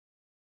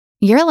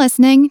You're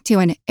listening to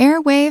an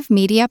Airwave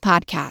Media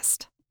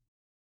Podcast.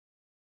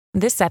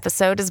 This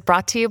episode is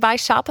brought to you by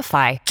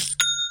Shopify.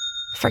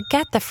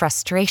 Forget the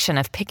frustration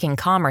of picking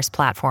commerce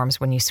platforms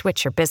when you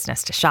switch your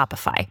business to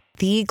Shopify,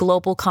 the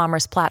global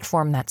commerce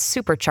platform that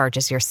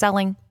supercharges your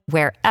selling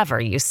wherever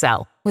you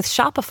sell. With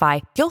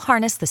Shopify, you'll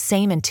harness the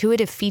same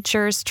intuitive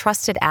features,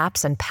 trusted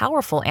apps, and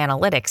powerful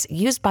analytics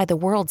used by the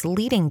world's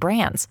leading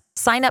brands.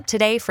 Sign up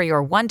today for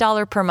your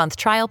 $1 per month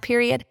trial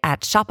period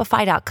at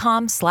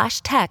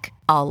shopify.com/tech,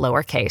 all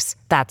lowercase.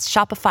 That's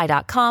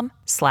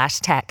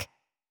shopify.com/tech.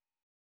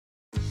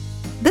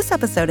 This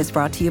episode is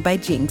brought to you by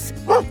Jinx,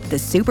 the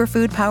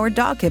superfood-powered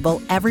dog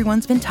kibble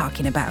everyone's been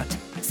talking about.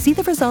 See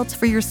the results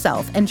for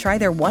yourself and try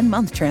their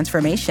 1-month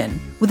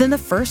transformation. Within the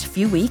first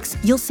few weeks,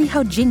 you'll see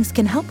how Jinx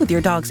can help with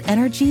your dog's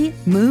energy,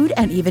 mood,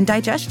 and even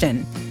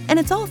digestion. And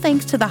it's all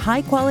thanks to the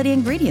high-quality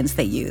ingredients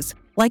they use,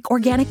 like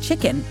organic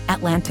chicken,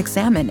 Atlantic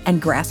salmon, and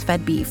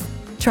grass-fed beef.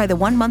 Try the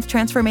 1-month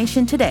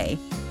transformation today.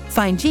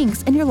 Find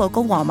Jinx in your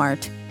local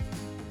Walmart.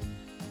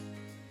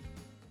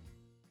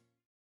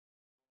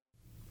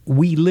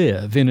 We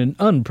live in an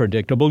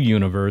unpredictable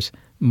universe.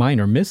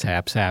 Minor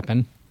mishaps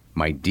happen.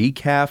 My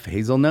decaf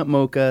hazelnut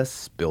mocha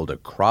spilled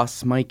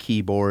across my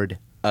keyboard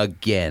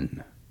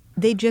again.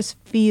 They just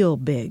feel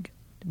big,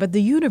 but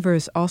the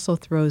universe also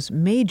throws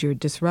major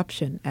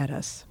disruption at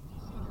us.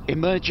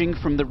 Emerging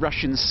from the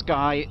Russian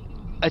sky,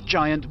 a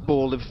giant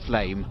ball of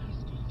flame.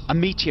 A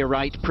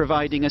meteorite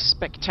providing a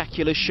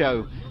spectacular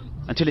show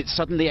until it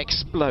suddenly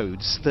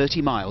explodes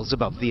 30 miles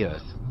above the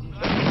Earth.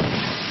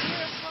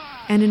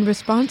 And in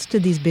response to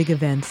these big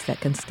events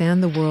that can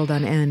stand the world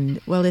on end,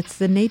 well, it's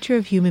the nature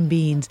of human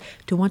beings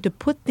to want to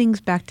put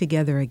things back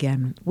together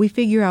again. We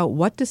figure out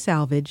what to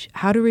salvage,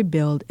 how to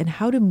rebuild, and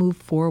how to move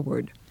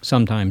forward.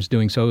 Sometimes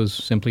doing so is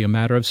simply a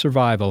matter of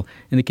survival.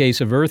 In the case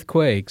of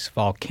earthquakes,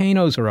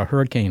 volcanoes, or a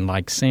hurricane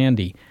like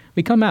Sandy,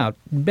 we come out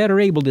better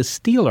able to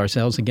steel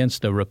ourselves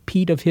against a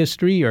repeat of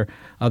history or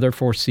other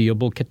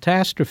foreseeable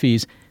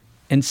catastrophes.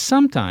 And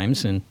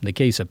sometimes, in the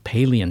case of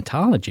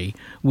paleontology,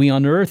 we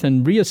unearth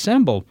and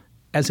reassemble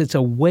as it's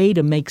a way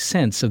to make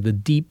sense of the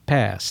deep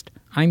past.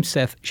 I'm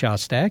Seth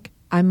Shostak.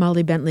 I'm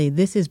Molly Bentley.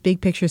 This is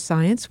Big Picture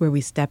Science, where we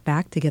step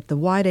back to get the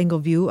wide-angle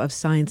view of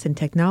science and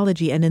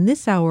technology. And in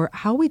this hour,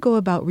 how we go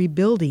about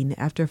rebuilding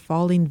after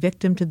falling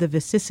victim to the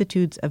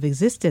vicissitudes of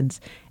existence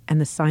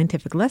and the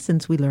scientific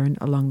lessons we learn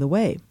along the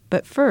way.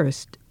 But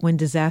first, when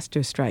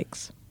disaster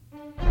strikes.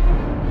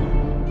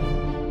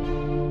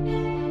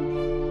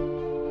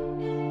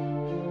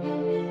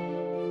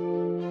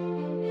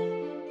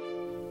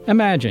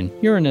 Imagine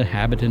you're an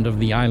inhabitant of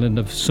the island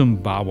of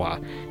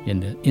Sumbawa in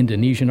the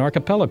Indonesian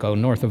archipelago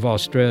north of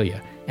Australia,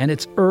 and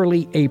it's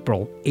early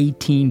April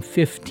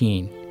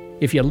 1815.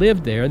 If you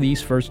lived there,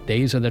 these first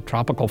days of the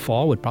tropical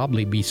fall would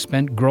probably be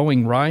spent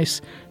growing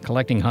rice,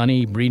 collecting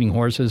honey, breeding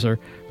horses, or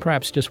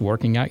perhaps just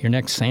working out your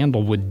next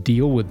sandalwood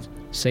deal with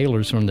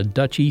sailors from the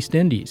Dutch East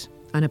Indies.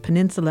 On a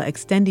peninsula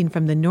extending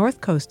from the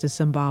north coast of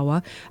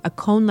Sumbawa, a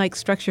cone-like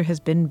structure has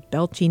been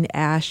belching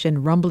ash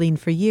and rumbling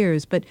for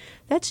years, but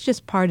that's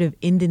just part of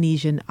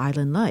Indonesian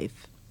island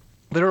life.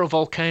 There are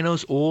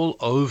volcanoes all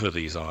over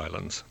these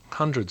islands,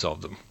 hundreds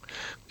of them.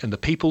 And the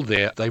people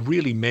there, they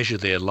really measure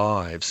their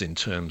lives in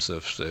terms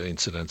of the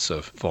incidence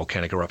of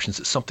volcanic eruptions.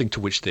 It's something to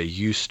which they're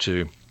used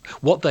to.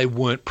 What they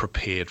weren't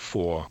prepared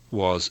for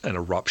was an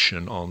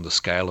eruption on the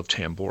scale of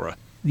Tambora.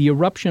 The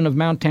eruption of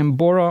Mount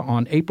Tambora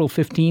on April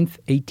 15,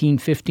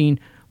 1815,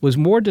 was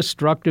more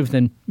destructive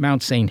than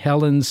Mount St.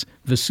 Helens,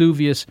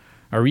 Vesuvius,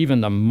 or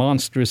even the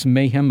monstrous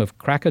mayhem of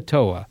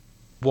Krakatoa.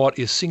 What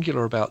is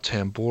singular about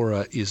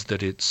Tambora is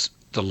that it's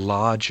the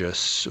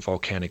largest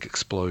volcanic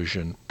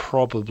explosion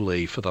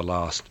probably for the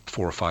last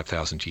 4,000 or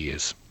 5,000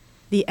 years.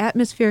 The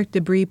atmospheric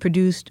debris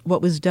produced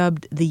what was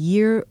dubbed the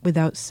year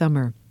without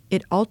summer.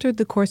 It altered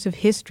the course of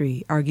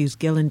history, argues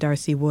Gillen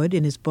D'Arcy Wood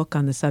in his book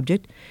on the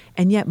subject,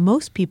 and yet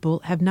most people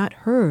have not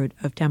heard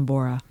of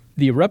Tambora.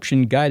 The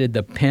eruption guided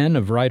the pen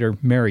of writer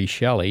Mary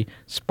Shelley,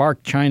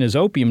 sparked China's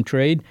opium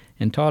trade,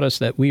 and taught us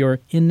that we are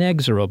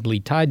inexorably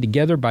tied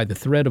together by the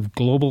thread of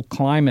global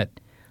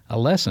climate, a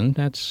lesson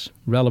that's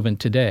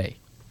relevant today.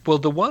 Well,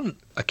 the one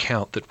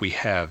account that we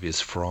have is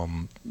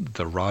from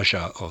the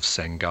Raja of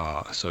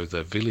Sangar, so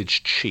the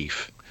village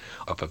chief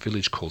of a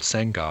village called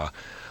Sangar,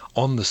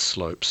 on the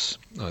slopes,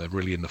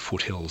 really in the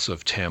foothills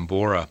of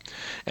Tambora.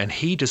 And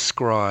he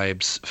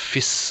describes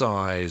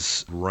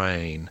fist-size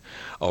rain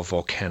of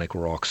volcanic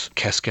rocks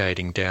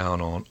cascading down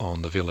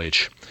on the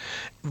village.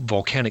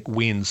 Volcanic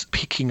winds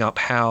picking up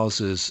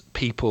houses,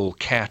 people,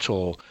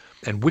 cattle,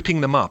 and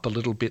whipping them up a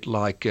little bit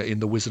like in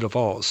The Wizard of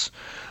Oz.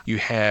 You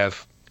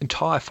have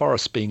entire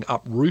forests being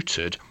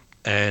uprooted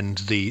and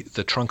the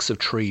trunks of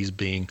trees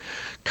being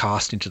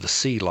cast into the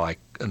sea like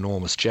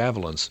enormous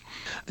javelins.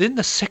 Then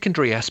the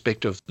secondary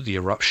aspect of the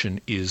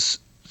eruption is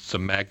the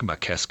magma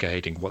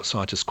cascading, what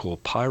scientists call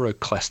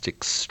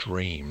pyroclastic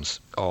streams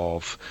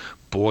of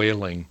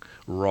boiling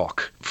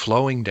rock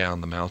flowing down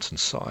the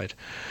mountainside.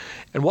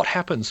 And what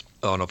happens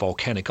on a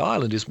volcanic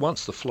island is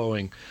once the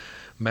flowing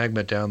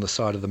magma down the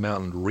side of the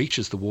mountain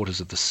reaches the waters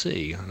of the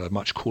sea at a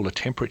much cooler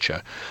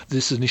temperature,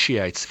 this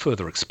initiates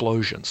further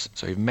explosions.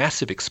 So you have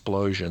massive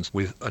explosions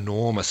with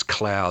enormous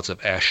clouds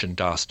of ash and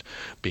dust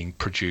being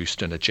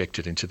produced and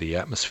ejected into the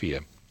atmosphere.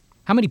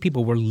 How many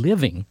people were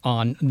living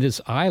on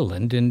this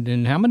island,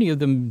 and how many of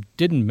them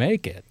didn't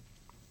make it?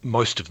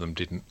 Most of them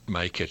didn't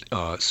make it,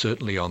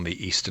 certainly on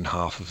the eastern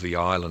half of the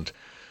island.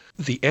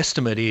 The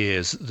estimate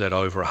is that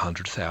over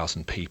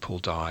 100,000 people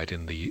died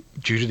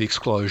due to the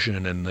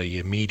explosion and the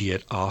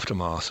immediate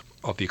aftermath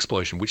of the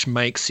explosion, which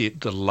makes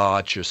it the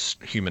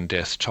largest human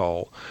death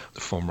toll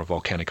from a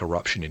volcanic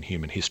eruption in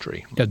human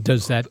history.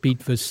 Does that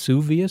beat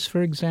Vesuvius,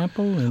 for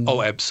example?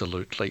 Oh,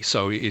 absolutely.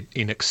 So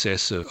in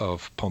excess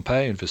of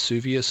Pompeii and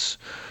Vesuvius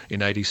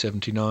in AD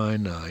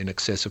 79, in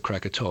excess of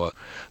Krakatoa.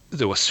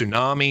 There were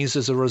tsunamis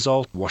as a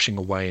result, washing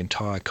away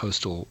entire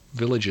coastal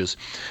villages.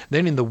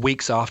 Then in the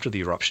weeks after the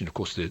eruption, of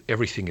course,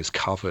 everything is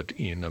covered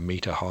in a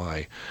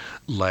metre-high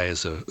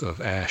layers of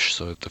ash,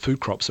 so the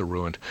food crops are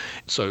ruined.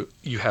 So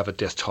you have a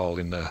death toll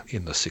in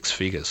the six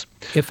figures.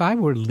 If I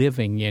were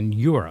living in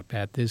Europe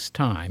at this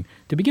time,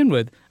 to begin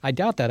with, I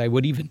doubt that I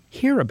would even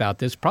hear about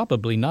this,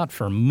 probably not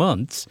for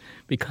months,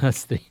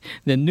 because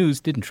the news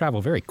didn't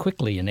travel very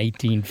quickly in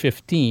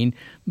 1815.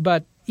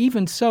 But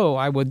even so,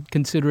 I would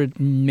consider it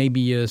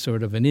maybe a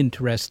sort of an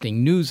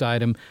interesting news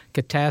item,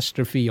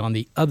 catastrophe on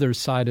the other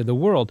side of the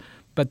world.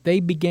 But they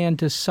began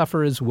to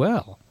suffer as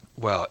well.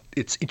 Well,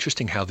 it's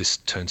interesting how this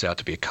turns out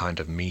to be a kind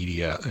of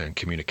media and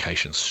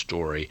communication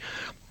story.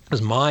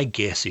 Because my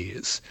guess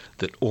is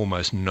that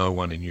almost no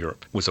one in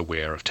Europe was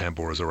aware of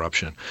Tambora's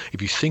eruption.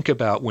 If you think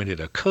about when it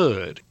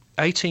occurred,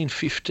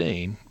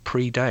 1815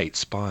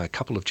 predates by a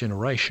couple of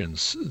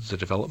generations the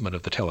development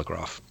of the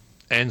telegraph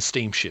and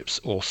steamships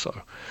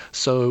also.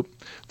 So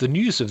the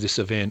news of this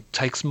event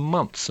takes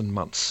months and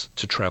months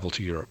to travel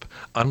to Europe.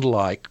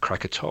 Unlike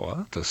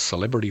Krakatoa, the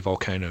celebrity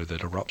volcano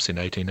that erupts in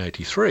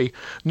 1883,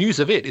 news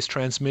of it is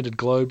transmitted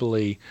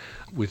globally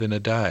within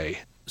a day.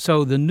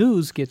 So the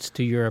news gets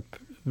to Europe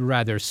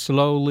rather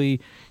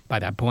slowly. By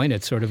that point,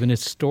 it's sort of an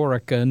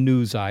historic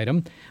news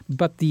item.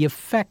 But the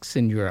effects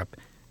in Europe,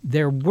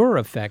 there were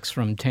effects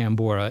from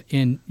Tambora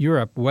in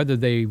Europe, whether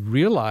they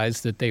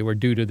realized that they were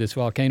due to this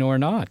volcano or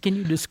not. Can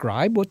you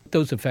describe what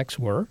those effects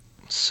were?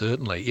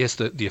 Certainly. Yes,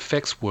 the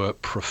effects were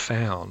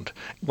profound.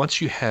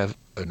 Once you have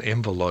an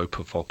envelope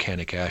of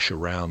volcanic ash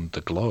around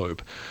the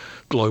globe,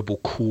 global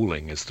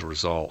cooling is the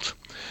result.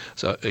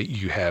 So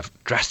you have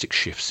drastic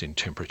shifts in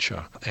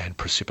temperature and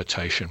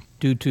precipitation.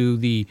 Due to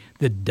the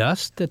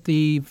dust that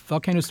the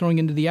volcano is throwing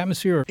into the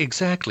atmosphere?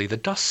 Exactly. The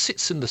dust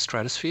sits in the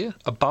stratosphere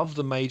above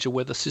the major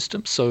weather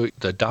system, so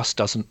the dust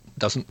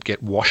doesn't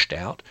get washed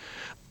out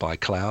by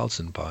clouds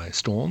and by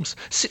storms,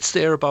 sits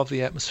there above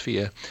the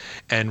atmosphere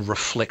and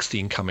reflects the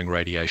incoming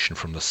radiation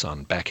from the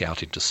sun back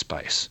out into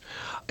space.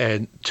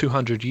 And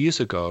 200 years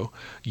ago,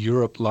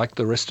 Europe, like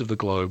the rest of the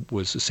globe,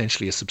 was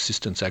essentially a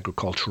subsistence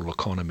agricultural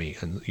economy,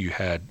 and you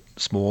had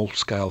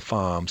small-scale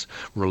farms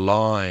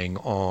relying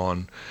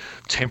on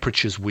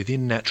temperatures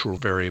within natural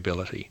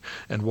variability.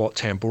 And what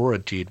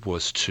Tambora did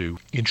was to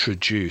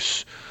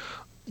introduce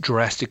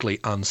drastically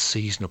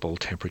unseasonable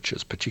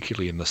temperatures,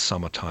 particularly in the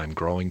summertime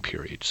growing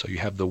period. So you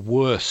have the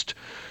worst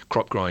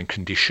crop growing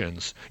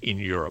conditions in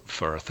Europe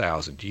for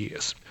 1,000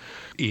 years.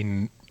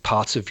 In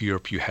parts of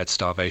Europe you had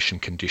starvation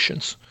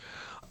conditions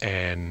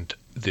and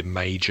the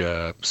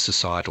major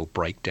societal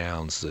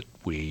breakdowns that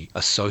we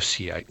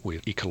associate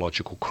with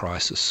ecological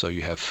crisis. So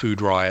you have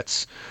food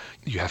riots,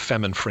 you have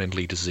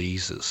famine-friendly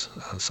diseases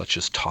such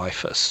as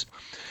typhus.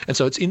 And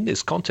so it's in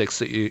this context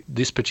that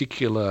this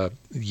particular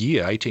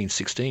year,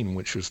 1816,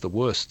 which was the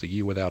worst, the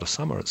year without a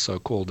summer, it's so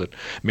called, that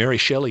Mary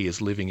Shelley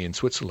is living in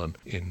Switzerland,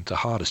 in the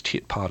hardest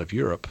hit part of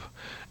Europe,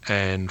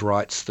 and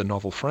writes the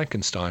novel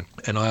Frankenstein.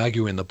 And I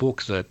argue in the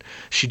book that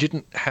she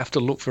didn't have to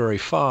look very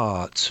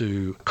far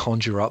to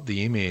conjure up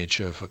the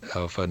image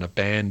of an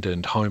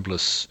abandoned,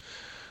 homeless,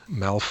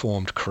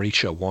 malformed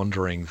creature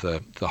wandering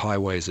the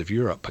highways of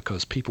Europe,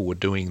 because people were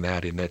doing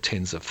that in their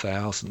tens of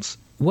thousands.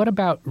 What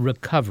about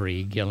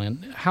recovery,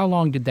 Gillen? How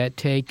long did that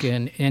take,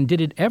 and did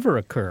it ever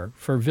occur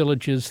for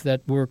villages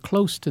that were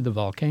close to the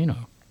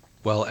volcano?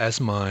 Well,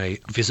 as my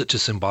visit to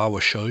Sumbawa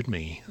showed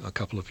me a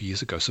couple of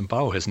years ago,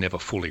 Sumbawa has never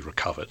fully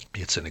recovered.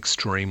 It's an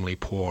extremely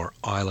poor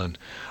island.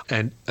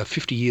 And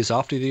 50 years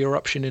after the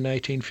eruption in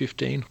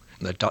 1815,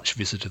 the Dutch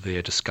visitor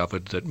there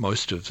discovered that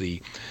most of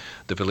the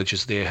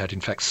villagers there had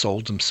in fact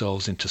sold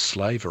themselves into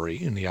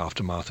slavery in the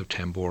aftermath of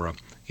Tambora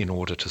in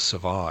order to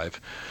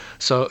survive.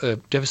 So a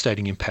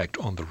devastating impact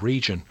on the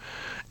region.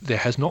 There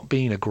has not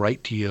been a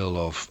great deal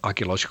of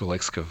archaeological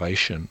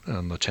excavation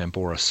on the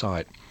Tambora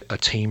site. A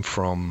team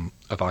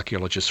of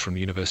archaeologists from the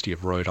University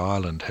of Rhode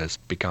Island has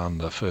begun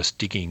the first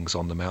diggings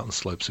on the mountain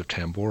slopes of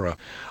Tambora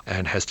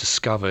and has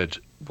discovered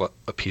what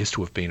appears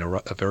to have been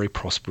a very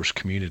prosperous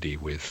community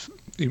with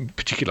in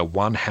particular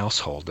one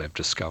household they've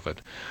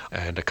discovered,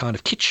 and a kind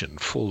of kitchen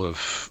full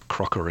of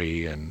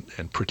crockery and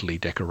prettily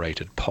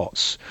decorated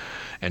pots,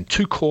 and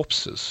 2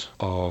 corpses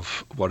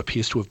of what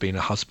appears to have been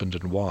a husband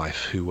and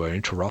wife who were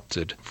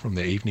interrupted from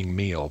their evening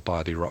meal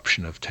by the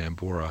eruption of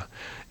Tambora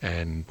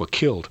and were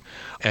killed.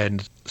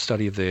 And the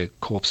study of their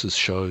corpses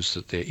shows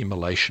that their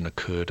immolation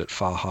occurred at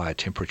far higher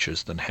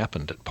temperatures than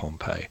happened at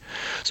Pompeii.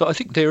 So I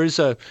think there's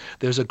a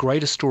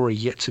greater story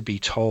yet to be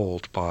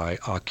told by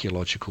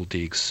archaeological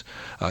digs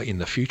in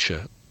the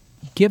future.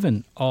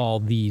 Given all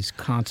these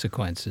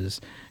consequences,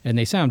 and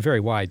they sound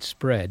very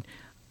widespread,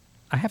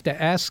 I have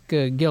to ask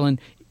Gillen,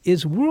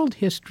 is world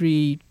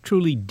history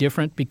truly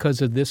different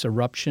because of this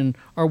eruption,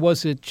 or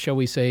was it, shall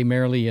we say,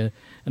 merely an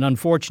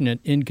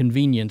unfortunate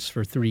inconvenience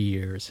for 3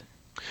 years?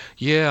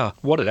 Yeah,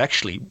 what it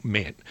actually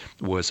meant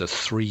was a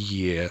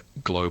 3-year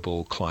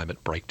global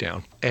climate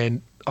breakdown.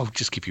 And I'll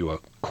just give you a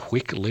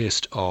quick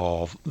list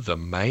of the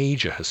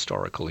major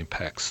historical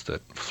impacts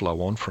that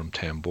flow on from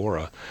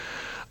Tambora.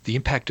 The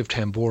impact of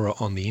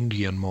Tambora on the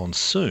Indian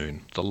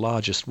monsoon, the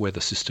largest weather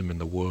system in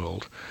the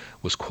world,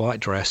 was quite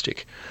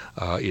drastic.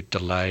 It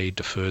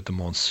deferred the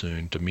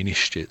monsoon,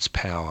 diminished its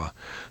power.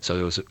 So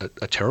there was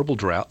a terrible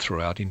drought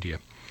throughout India.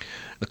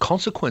 The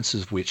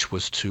consequences of which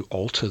was to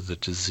alter the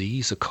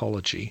disease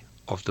ecology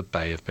of the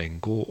Bay of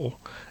Bengal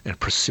and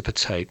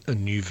precipitate a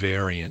new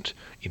variant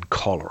in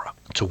cholera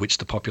to which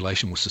the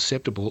population was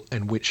susceptible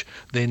and which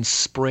then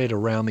spread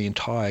around the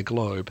entire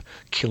globe,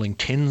 killing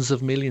tens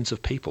of millions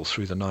of people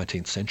through the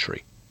 19th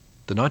century.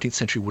 The 19th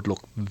century would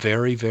look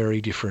very, very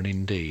different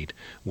indeed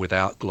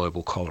without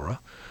global cholera,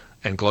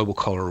 and global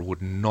cholera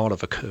would not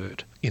have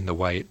occurred in the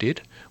way it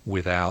did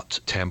without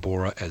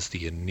Tambora as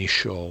the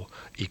initial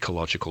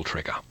ecological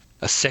trigger.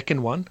 A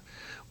second one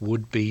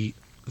would be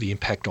the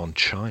impact on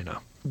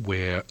China,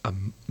 where a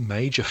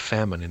major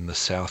famine in the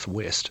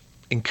southwest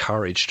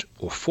encouraged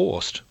or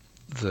forced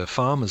the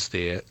farmers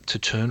there to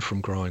turn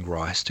from growing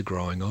rice to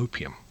growing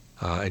opium.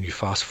 And you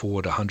fast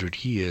forward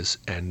 100 years,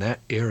 and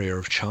that area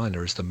of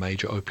China is the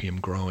major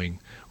opium growing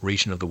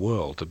region of the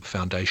world, the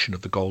foundation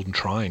of the Golden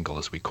Triangle,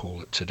 as we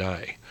call it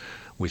today,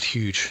 with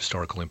huge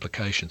historical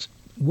implications.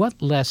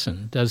 What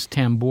lesson does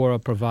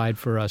Tambora provide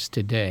for us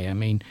today? I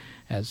mean,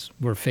 as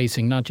we're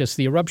facing not just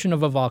the eruption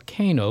of a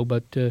volcano,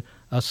 but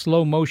a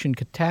slow-motion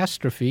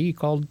catastrophe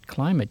called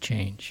climate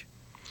change.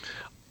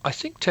 I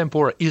think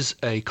Tambora is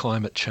a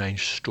climate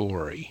change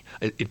story.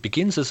 It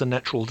begins as a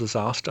natural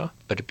disaster,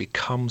 but it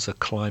becomes a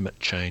climate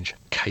change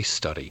case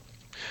study.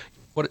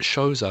 What it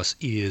shows us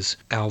is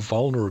our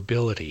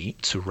vulnerability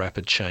to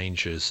rapid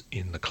changes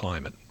in the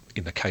climate.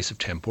 In the case of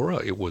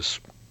Tambora, it was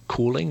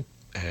cooling,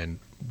 and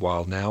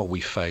while now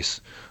we face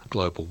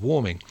global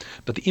warming,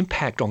 but the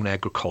impact on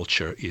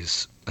agriculture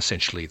is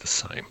essentially the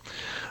same.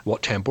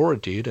 What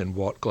Tambora did and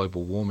what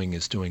global warming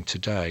is doing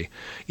today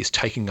is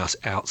taking us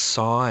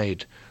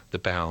outside the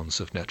bounds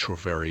of natural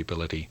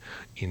variability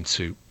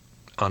into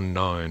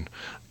unknown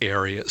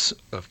areas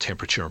of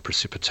temperature and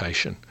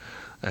precipitation,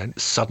 and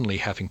suddenly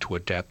having to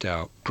adapt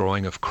our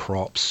growing of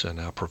crops and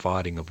our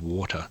providing of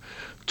water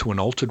to an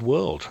altered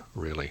world,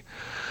 really.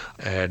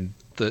 And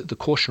the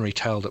cautionary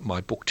tale that my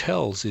book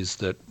tells is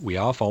that we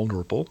are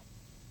vulnerable,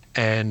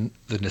 and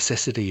the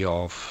necessity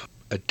of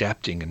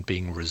adapting and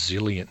being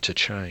resilient to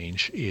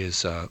change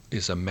is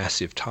a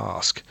massive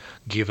task,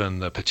 given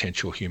the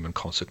potential human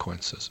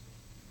consequences.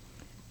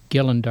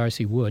 Gillen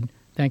D'Arcy Wood,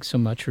 thanks so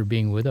much for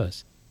being with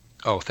us.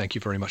 Oh, thank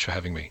you very much for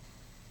having me.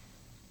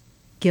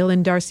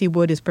 Gillen D'Arcy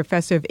Wood is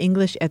professor of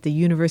English at the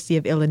University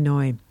of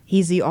Illinois.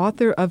 He's the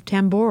author of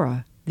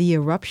Tambora, the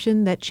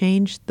eruption that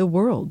changed the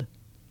world.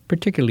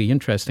 Particularly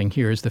interesting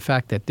here is the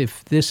fact that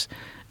if this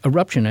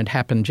eruption had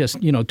happened just,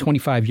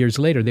 25 years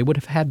later, they would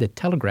have had the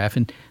telegraph,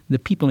 and the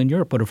people in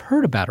Europe would have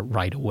heard about it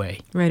right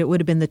away. Right, it would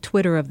have been the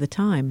Twitter of the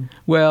time.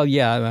 Well,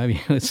 yeah, I mean,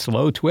 it's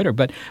slow Twitter,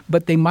 but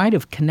they might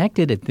have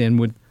connected it then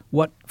with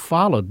what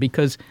followed,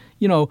 because,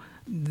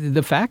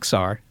 the facts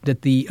are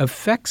that the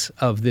effects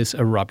of this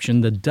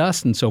eruption, the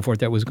dust and so forth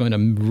that was going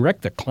to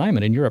wreck the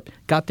climate in Europe,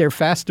 got there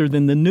faster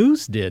than the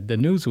news did. The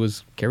news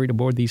was carried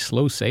aboard these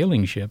slow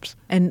sailing ships.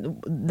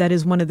 And that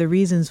is one of the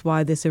reasons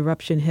why this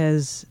eruption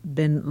has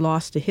been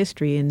lost to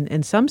history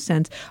in some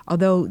sense,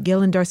 although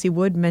Gillen D'Arcy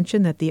Wood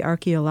mentioned that the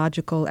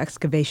archaeological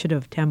excavation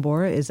of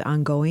Tambora is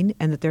ongoing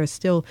and that there are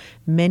still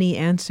many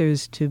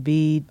answers to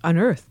be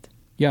unearthed.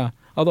 Yeah,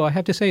 although I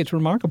have to say it's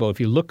remarkable. If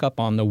you look up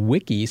on the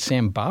wiki,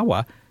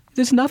 Sambawa,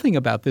 there's nothing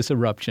about this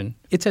eruption.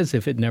 It's as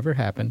if it never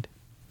happened.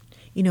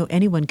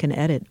 Anyone can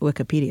edit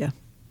Wikipedia.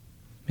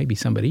 Maybe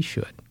somebody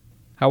should.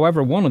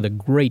 However, one of the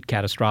great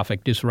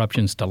catastrophic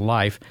disruptions to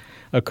life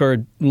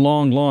occurred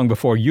long, long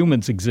before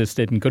humans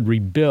existed and could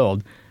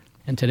rebuild.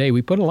 And today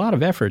we put a lot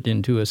of effort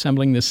into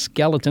assembling the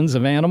skeletons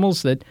of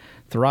animals that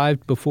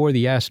thrived before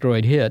the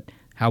asteroid hit.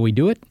 How we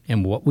do it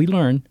and what we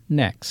learn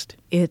next.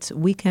 It's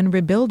We Can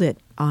Rebuild It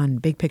on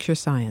Big Picture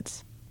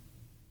Science.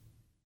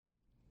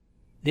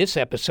 This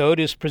episode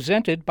is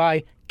presented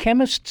by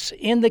Chemists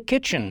in the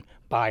Kitchen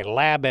by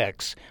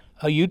LabX,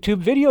 a YouTube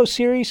video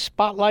series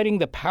spotlighting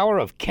the power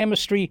of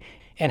chemistry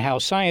and how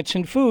science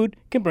and food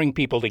can bring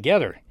people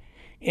together.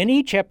 In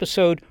each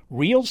episode,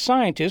 real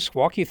scientists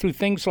walk you through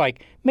things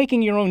like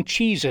making your own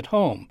cheese at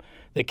home,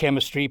 the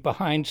chemistry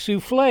behind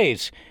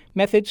soufflés,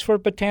 methods for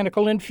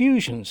botanical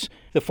infusions,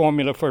 the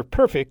formula for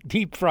perfect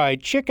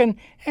deep-fried chicken,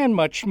 and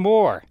much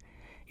more.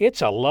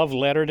 It's a love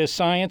letter to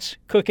science,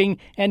 cooking,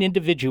 and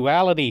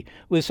individuality,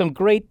 with some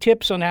great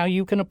tips on how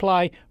you can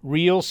apply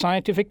real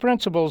scientific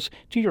principles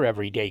to your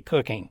everyday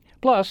cooking.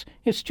 Plus,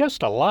 it's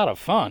just a lot of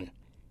fun.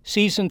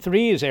 Season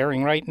 3 is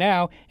airing right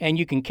now, and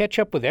you can catch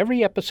up with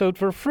every episode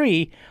for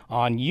free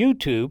on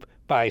YouTube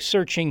by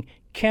searching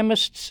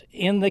Chemists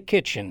in the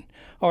Kitchen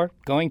or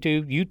going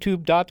to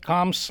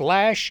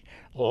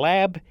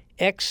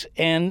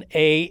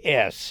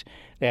youtube.com/labxnas.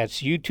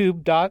 That's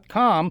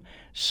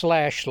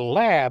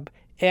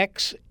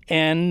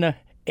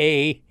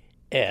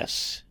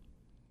youtube.com/labxnas.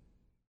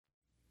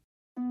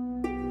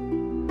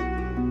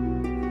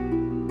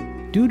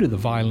 Due to the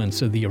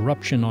violence of the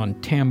eruption on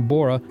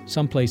Tambora,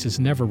 some places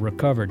never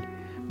recovered.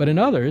 But in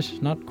others,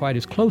 not quite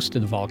as close to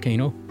the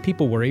volcano,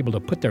 people were able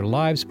to put their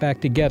lives back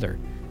together.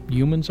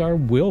 Humans are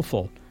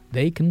willful.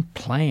 They can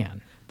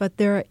plan. But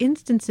there are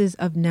instances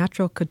of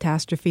natural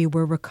catastrophe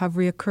where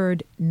recovery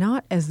occurred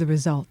not as the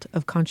result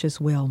of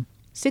conscious will.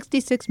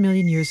 66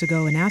 million years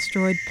ago, an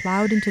asteroid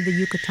plowed into the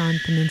Yucatan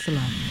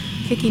Peninsula,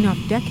 kicking off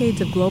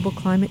decades of global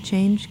climate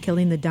change,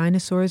 killing the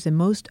dinosaurs and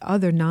most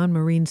other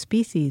non-marine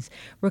species.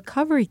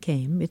 Recovery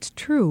came, it's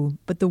true,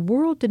 but the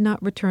world did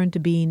not return to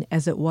being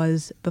as it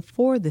was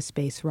before the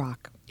space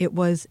rock. It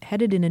was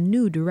headed in a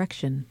new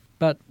direction.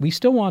 But we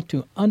still want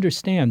to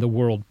understand the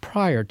world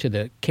prior to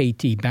the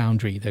KT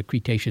boundary, the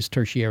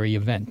Cretaceous-Tertiary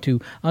event, to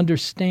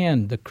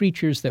understand the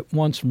creatures that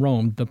once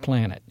roamed the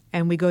planet.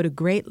 And we go to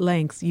great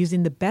lengths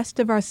using the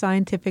best of our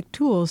scientific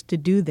tools to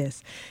do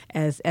this,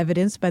 as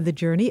evidenced by the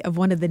journey of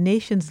one of the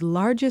nation's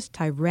largest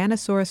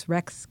Tyrannosaurus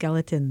rex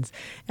skeletons.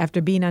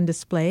 After being on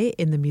display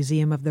in the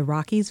Museum of the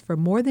Rockies for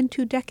more than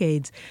 2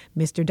 decades,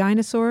 Mr.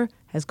 Dinosaur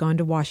has gone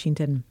to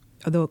Washington.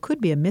 Although it could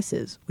be a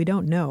Mrs., we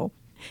don't know.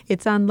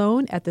 It's on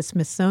loan at the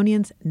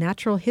Smithsonian's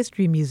Natural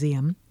History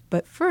Museum,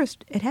 but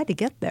first it had to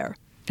get there.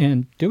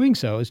 And doing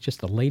so is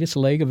just the latest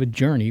leg of a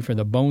journey for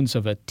the bones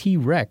of a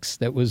T-Rex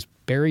that was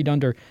buried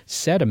under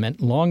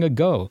sediment long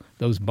ago.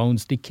 Those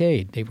bones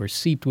decayed. They were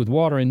seeped with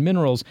water and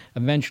minerals.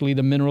 Eventually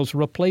the minerals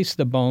replaced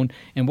the bone,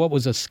 and what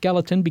was a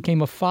skeleton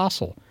became a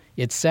fossil.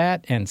 It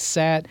sat and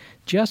sat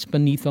just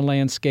beneath the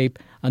landscape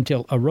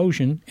until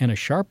erosion and a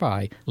sharp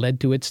eye led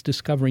to its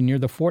discovery near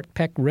the Fort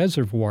Peck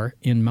Reservoir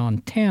in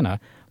Montana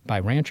by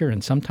rancher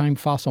and sometime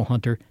fossil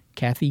hunter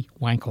Kathy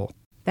Wankel.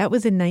 That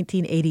was in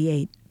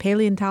 1988.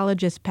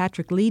 Paleontologist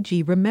Patrick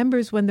Leiggi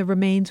remembers when the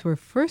remains were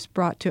first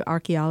brought to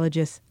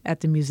archaeologists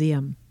at the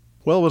museum.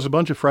 Well, it was a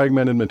bunch of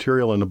fragmented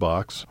material in a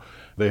box.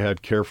 They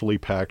had carefully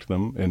packed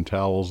them in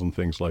towels and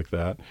things like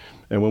that.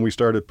 And when we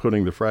started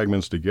putting the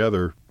fragments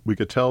together, we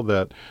could tell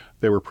that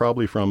they were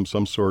probably from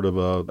some sort of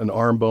an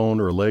arm bone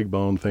or a leg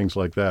bone, things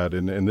like that.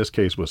 And in this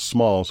case was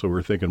small, so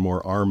we're thinking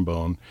more arm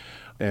bone.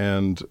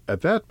 And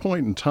at that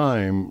point in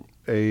time,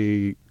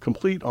 a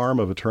complete arm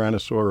of a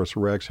Tyrannosaurus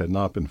rex had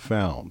not been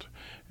found.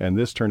 And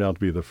this turned out to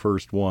be the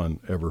first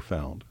one ever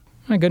found.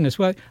 My goodness.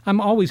 Well,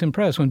 I'm always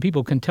impressed when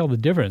people can tell the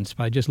difference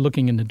by just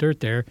looking in the dirt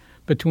there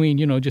between,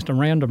 just a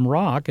random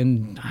rock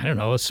and,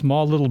 a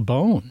small little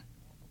bone.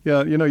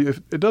 Yeah,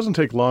 it doesn't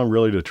take long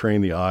really to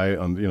train the eye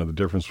on, the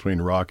difference between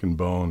rock and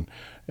bone.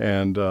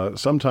 And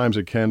sometimes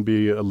it can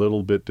be a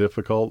little bit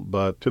difficult,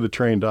 but to the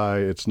trained eye,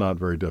 it's not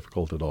very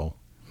difficult at all.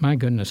 My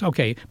goodness.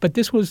 Okay, but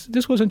this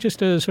wasn't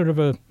just a sort of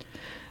a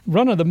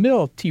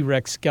run-of-the-mill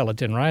T-Rex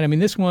skeleton, right? I mean,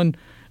 this one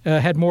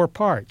had more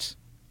parts.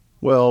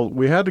 Well,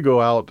 we had to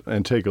go out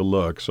and take a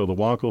look. So the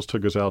Wankels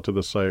took us out to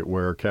the site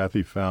where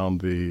Kathy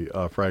found the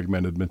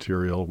fragmented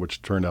material,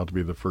 which turned out to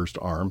be the first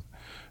arm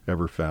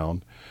ever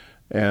found.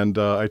 And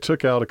I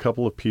took out a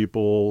couple of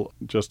people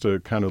just to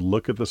kind of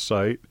look at the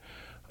site,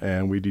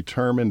 and we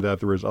determined that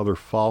there was other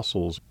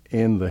fossils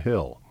in the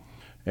hill.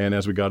 And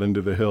as we got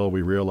into the hill,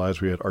 we realized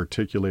we had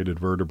articulated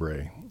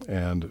vertebrae.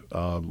 And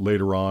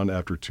later on,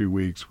 after 2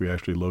 weeks, we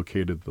actually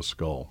located the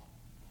skull.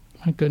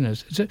 My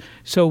goodness.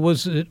 So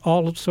was it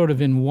all sort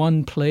of in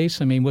one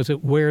place? I mean, was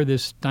it where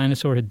this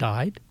dinosaur had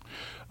died?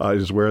 It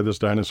is where this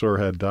dinosaur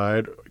had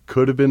died.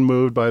 Could have been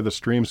moved by the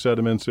stream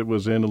sediments it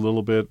was in a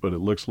little bit, but it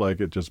looks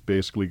like it just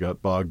basically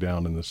got bogged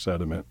down in the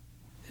sediment.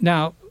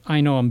 Now,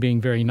 I know I'm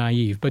being very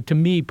naive, but to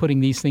me,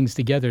 putting these things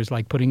together is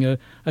like putting a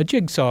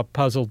jigsaw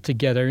puzzle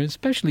together,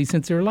 especially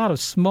since there are a lot of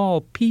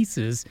small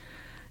pieces.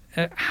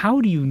 How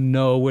do you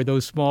know where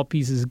those small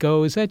pieces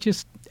go? Is that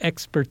just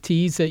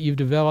expertise that you've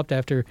developed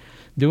after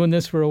doing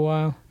this for a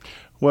while?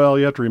 Well,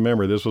 you have to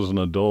remember, this was an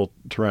adult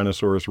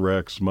Tyrannosaurus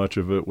rex. Much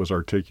of it was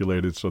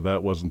articulated, so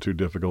that wasn't too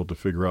difficult to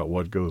figure out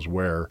what goes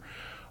where.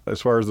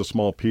 As far as the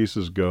small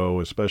pieces go,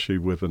 especially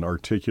with an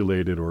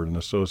articulated or an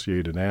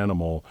associated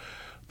animal,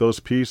 those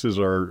pieces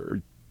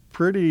are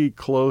pretty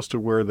close to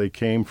where they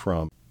came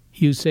from.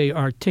 You say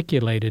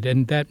articulated,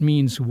 and that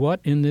means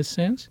what in this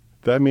sense?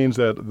 That means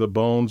that the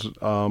bones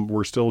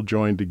were still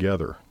joined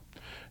together.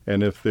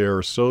 And if they're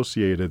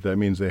associated, that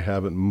means they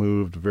haven't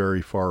moved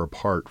very far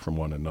apart from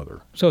one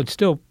another. So it's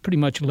still pretty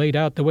much laid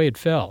out the way it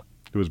fell.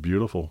 It was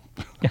beautiful.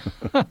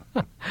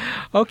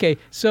 Okay,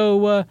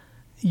 so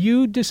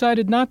you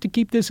decided not to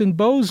keep this in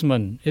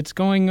Bozeman. It's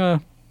going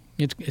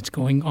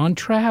on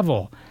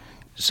travel.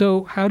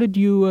 So how did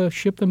you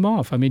ship them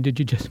off? I mean, did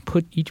you just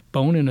put each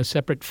bone in a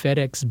separate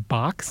FedEx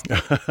box?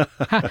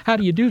 How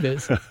do you do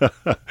this?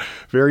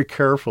 Very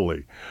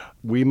carefully.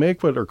 We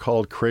make what are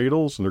called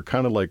cradles, and they're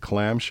kind of like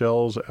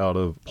clamshells out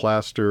of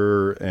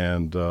plaster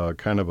and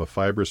kind of a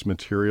fibrous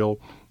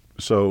material.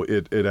 So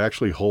it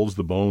actually holds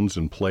the bones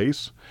in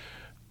place.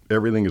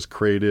 Everything is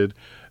crated.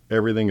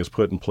 Everything is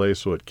put in place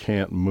so it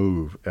can't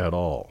move at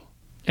all.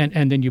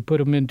 And then you put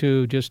them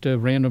into just a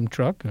random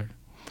truck? Or?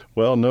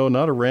 Well, no,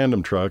 not a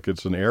random truck.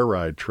 It's an air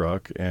ride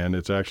truck, and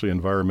it's actually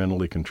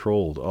environmentally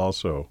controlled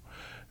also.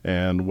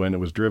 And when it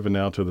was driven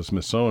out to the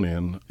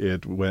Smithsonian,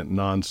 it went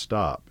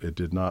nonstop. It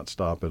did not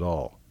stop at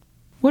all.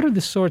 What are the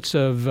sorts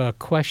of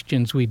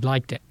questions we'd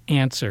like to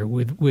answer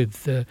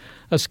with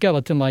a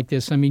skeleton like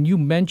this? I mean, you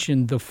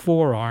mentioned the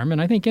forearm,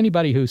 and I think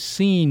anybody who's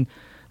seen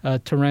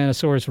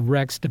Tyrannosaurus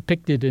Rex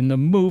depicted in the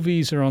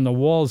movies or on the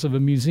walls of a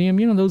museum,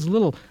 those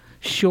little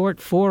short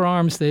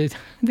forearms, they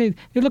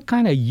look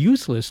kind of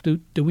useless. Do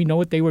we know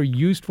what they were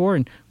used for,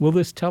 and will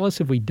this tell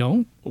us if we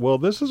don't? Well,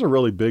 this is a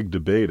really big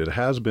debate. It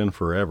has been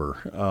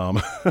forever.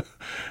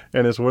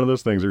 And it's one of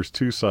those things, there's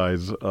two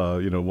sides.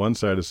 One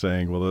side is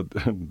saying, well,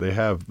 they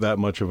have that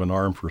much of an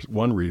arm for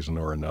one reason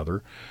or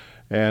another.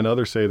 And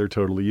others say they're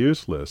totally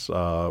useless.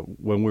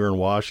 When we were in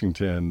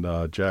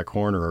Washington, Jack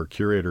Horner, our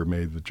curator,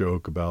 made the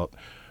joke about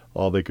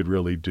all they could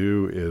really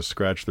do is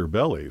scratch their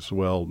bellies.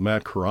 Well,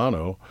 Matt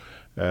Carrano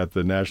at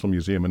the National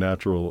Museum of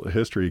Natural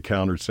History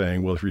countered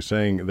saying, well, if you're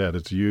saying that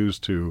it's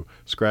used to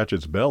scratch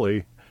its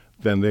belly,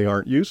 then they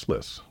aren't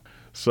useless.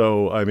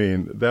 So, I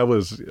mean, that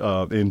was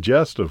in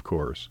jest, of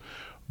course.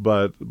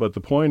 But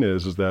the point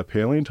is that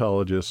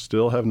paleontologists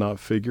still have not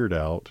figured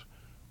out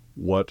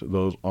what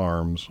those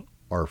arms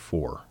are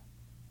for.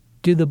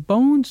 Do the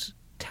bones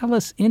tell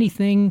us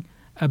anything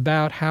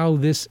about how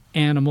this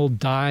animal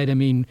died? I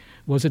mean,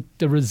 was it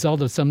the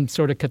result of some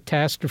sort of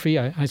catastrophe?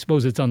 I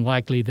suppose it's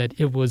unlikely that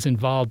it was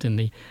involved in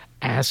the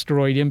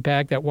asteroid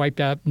impact that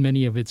wiped out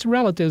many of its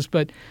relatives.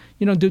 But,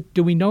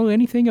 do we know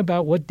anything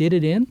about what did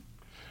it in?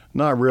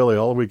 Not really.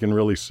 All we can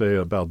really say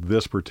about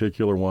this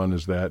particular one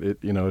is that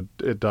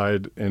it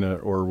died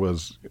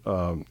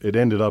it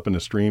ended up in a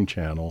stream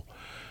channel.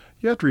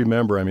 You have to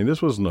remember, I mean,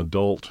 this was an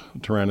adult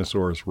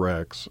Tyrannosaurus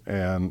Rex,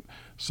 and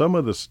some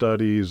of the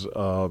studies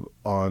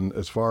on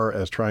as far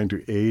as trying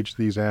to age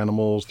these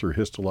animals through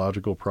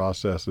histological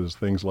processes,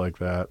 things like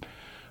that,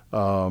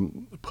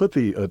 put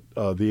the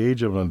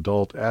age of an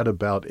adult at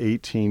about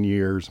 18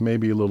 years,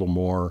 maybe a little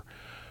more.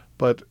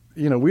 But,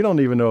 we don't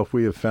even know if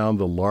we have found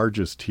the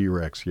largest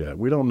T-Rex yet.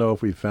 We don't know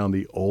if we've found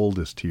the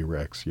oldest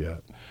T-Rex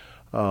yet.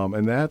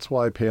 And that's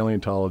why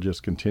paleontologists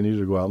continue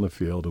to go out in the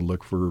field and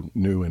look for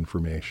new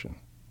information.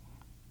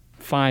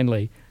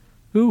 Finally,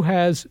 who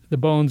has the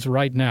bones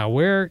right now?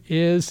 Where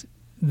is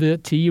the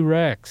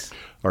T-Rex?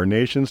 Our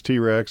nation's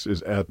T-Rex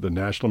is at the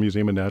National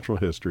Museum of Natural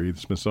History, the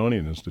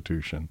Smithsonian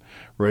Institution,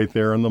 right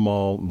there in the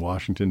mall in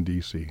Washington,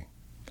 D.C.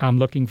 I'm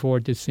looking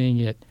forward to seeing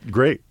it.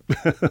 Great.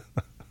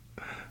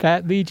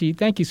 Pat Leiggi,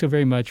 thank you so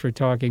very much for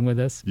talking with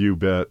us. You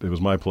bet. It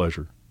was my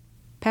pleasure.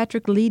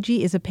 Patrick Leiggi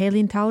is a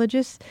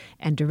paleontologist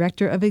and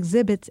director of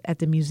exhibits at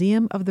the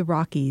Museum of the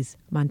Rockies,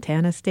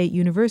 Montana State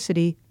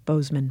University,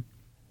 Bozeman.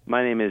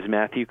 My name is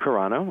Matthew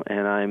Carrano,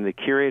 and I'm the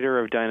curator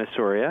of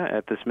Dinosauria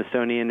at the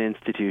Smithsonian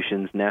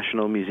Institution's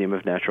National Museum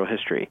of Natural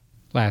History.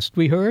 Last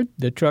we heard,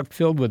 the truck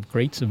filled with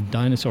crates of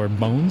dinosaur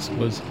bones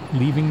was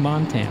leaving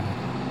Montana.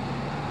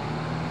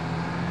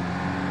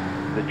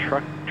 The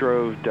truck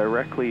drove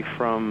directly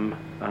from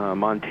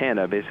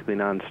Montana, basically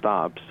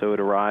nonstop, so it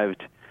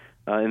arrived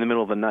in the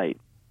middle of the night,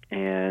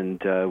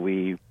 and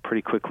we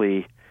pretty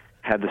quickly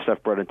had the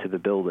stuff brought into the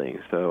building.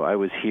 So I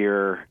was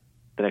here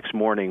the next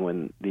morning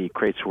when the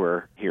crates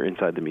were here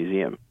inside the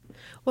museum.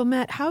 Well,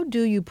 Matt, how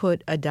do you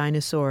put a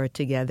dinosaur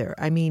together?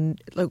 I mean,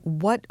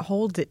 what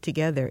holds it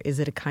together? Is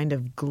it a kind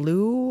of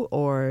glue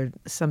or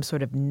some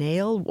sort of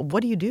nail?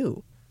 What do you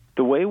do?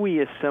 The way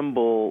we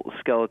assemble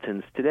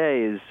skeletons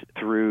today is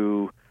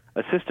through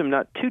a system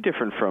not too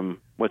different from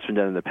what's been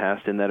done in the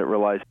past, in that it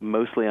relies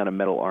mostly on a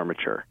metal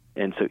armature.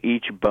 And so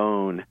each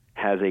bone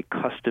has a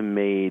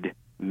custom-made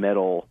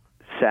metal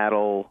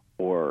saddle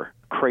or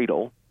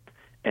cradle,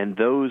 and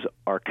those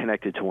are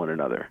connected to one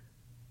another.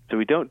 So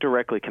we don't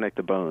directly connect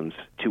the bones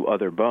to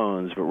other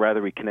bones, but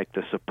rather we connect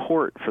the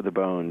support for the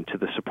bone to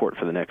the support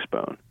for the next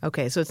bone.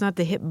 Okay, so it's not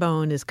the hip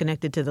bone is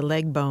connected to the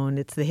leg bone.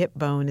 It's the hip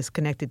bone is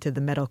connected to the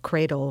metal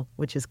cradle,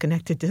 which is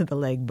connected to the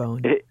leg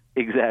bone.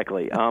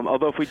 Exactly.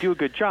 Although if we do a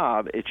good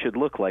job, it should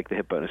look like the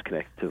hip bone is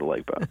connected to the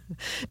leg bone.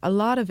 A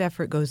lot of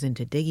effort goes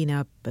into digging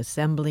up,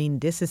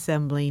 assembling,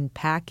 disassembling,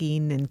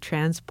 packing, and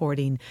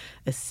transporting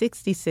a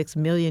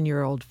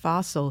 66-million-year-old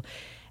fossil.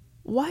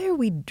 Why are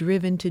we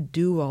driven to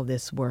do all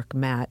this work,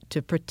 Matt,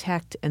 to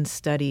protect and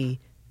study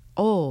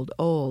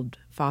old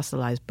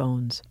fossilized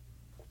bones?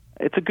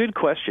 It's a good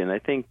question. I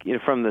think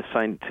from the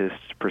scientist's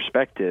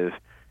perspective,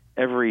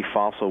 every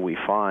fossil we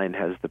find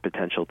has the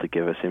potential to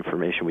give us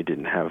information we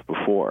didn't have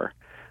before.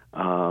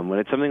 When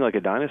it's something like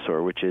a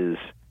dinosaur, which is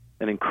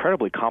an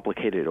incredibly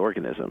complicated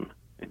organism,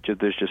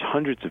 there's just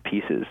hundreds of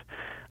pieces,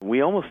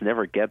 we almost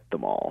never get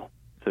them all.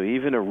 So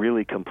even a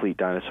really complete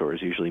dinosaur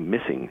is usually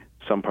missing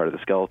some part of the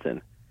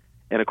skeleton.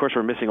 And of course,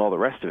 we're missing all the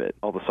rest of it,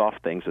 all the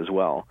soft things as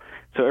well.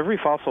 So every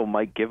fossil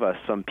might give us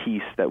some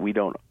piece that we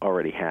don't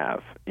already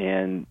have.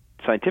 And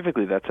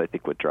scientifically, that's, I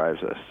think, what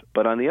drives us.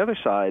 But on the other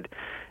side,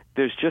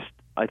 there's just,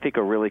 I think,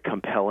 a really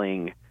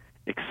compelling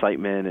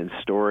excitement and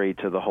story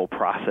to the whole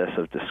process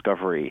of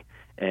discovery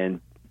and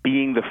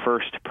being the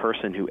first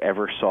person who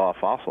ever saw a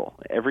fossil.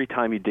 Every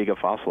time you dig a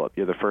fossil up,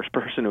 you're the first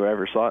person who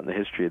ever saw it in the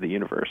history of the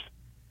universe.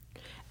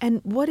 And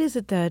what is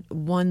it that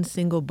one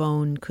single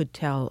bone could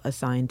tell a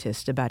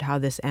scientist about how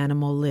this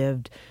animal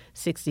lived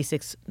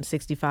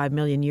 65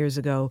 million years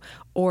ago,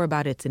 or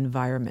about its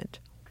environment?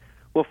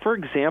 Well, for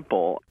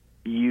example,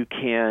 you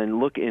can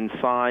look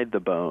inside the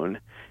bone,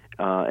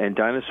 and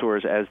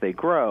dinosaurs, as they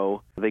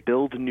grow, they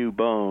build new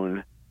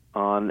bone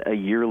on a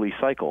yearly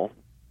cycle.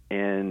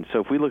 And so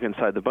if we look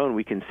inside the bone,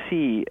 we can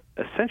see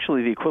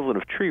essentially the equivalent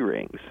of tree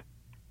rings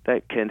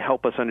that can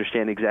help us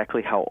understand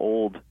exactly how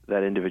old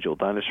that individual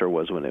dinosaur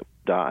was when it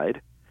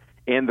died,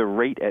 and the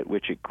rate at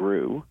which it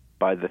grew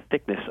by the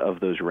thickness of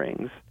those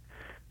rings.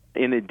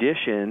 In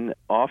addition,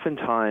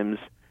 oftentimes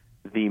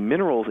the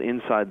minerals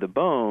inside the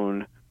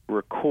bone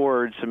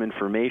record some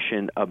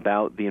information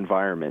about the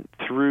environment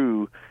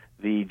through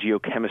the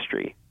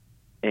geochemistry.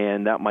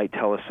 And that might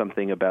tell us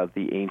something about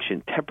the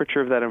ancient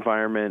temperature of that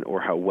environment or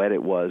how wet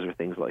it was or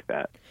things like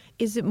that.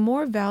 Is it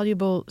more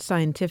valuable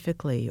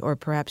scientifically, or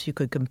perhaps you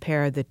could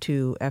compare the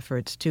two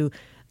efforts, to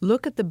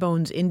look at the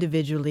bones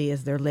individually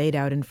as they're laid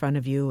out in front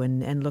of you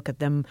and look at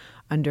them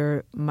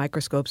under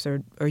microscopes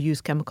or use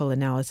chemical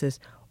analysis,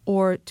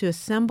 or to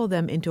assemble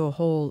them into a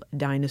whole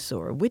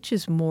dinosaur? Which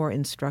is more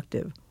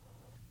instructive?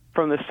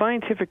 From the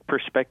scientific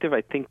perspective,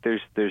 I think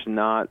there's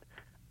not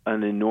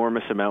an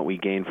enormous amount we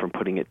gain from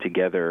putting it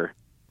together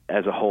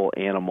as a whole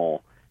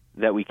animal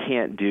that we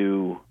can't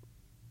do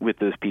with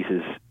those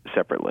pieces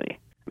separately.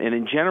 And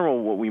in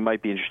general, what we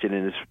might be interested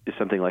in is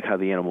something like how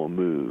the animal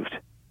moved.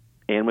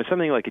 And with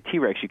something like a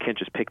T-Rex, you can't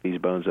just pick these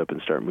bones up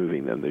and start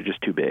moving them. They're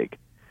just too big.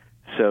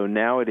 So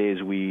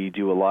nowadays, we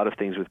do a lot of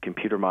things with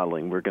computer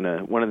modeling.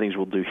 One of the things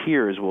we'll do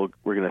here is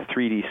we're going to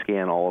 3D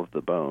scan all of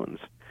the bones.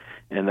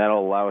 And that'll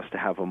allow us to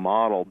have a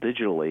model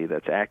digitally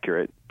that's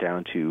accurate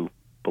down to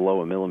below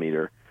a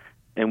millimeter.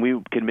 And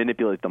we can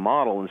manipulate the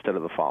model instead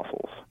of the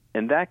fossils.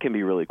 And that can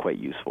be really quite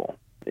useful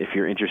if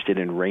you're interested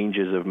in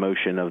ranges of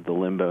motion of the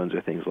limb bones or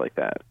things like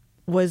that.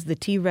 Was the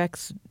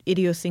T-Rex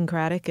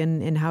idiosyncratic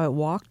in how it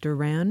walked or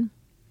ran?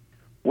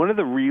 One of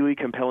the really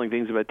compelling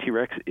things about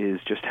T-Rex is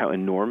just how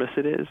enormous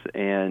it is,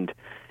 and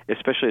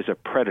especially as a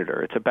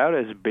predator. It's about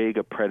as big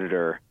a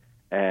predator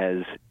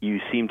as you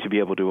seem to be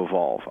able to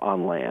evolve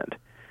on land.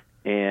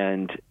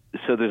 And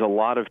so there's a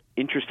lot of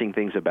interesting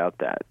things about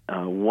that.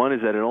 One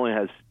is that it only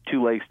has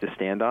 2 legs to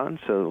stand on,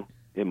 so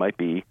it might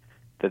be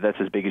that that's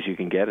as big as you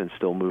can get and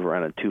still move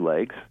around on 2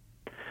 legs.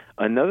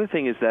 Another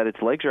thing is that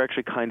its legs are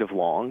actually kind of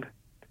long,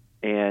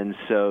 and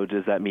so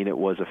does that mean it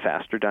was a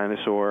faster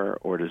dinosaur,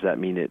 or does that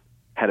mean it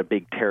had a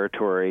big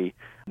territory?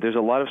 There's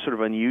a lot of sort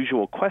of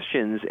unusual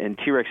questions, and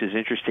T-Rex is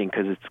interesting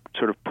because it's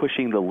sort of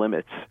pushing the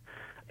limits,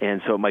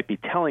 and so it might be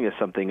telling us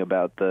something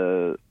about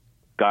the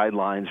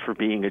guidelines for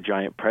being a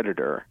giant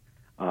predator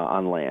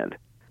on land.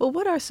 Well,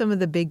 what are some of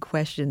the big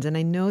questions, and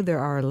I know there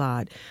are a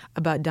lot,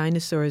 about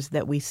dinosaurs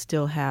that we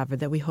still have or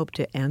that we hope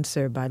to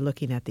answer by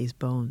looking at these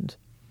bones?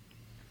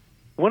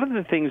 One of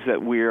the things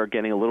that we are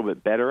getting a little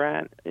bit better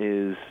at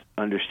is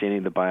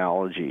understanding the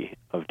biology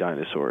of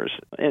dinosaurs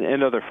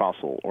and other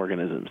fossil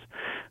organisms.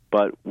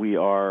 But we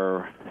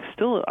are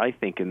still, I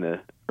think, in the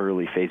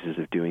early phases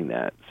of doing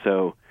that.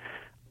 So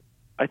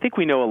I think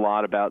we know a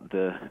lot about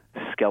the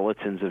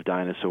skeletons of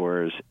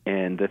dinosaurs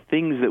and the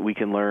things that we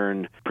can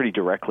learn pretty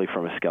directly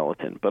from a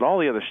skeleton. But all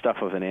the other stuff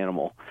of an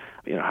animal,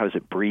 how does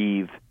it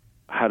breathe?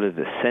 How do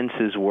the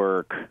senses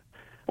work?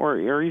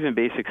 Or even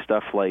basic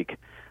stuff like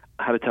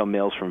how to tell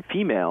males from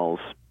females,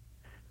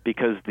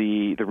 because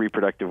the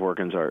reproductive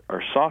organs are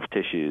soft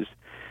tissues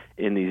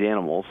in these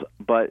animals.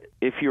 But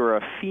if you're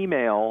a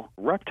female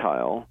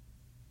reptile,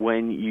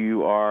 when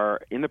you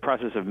are in the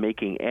process of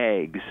making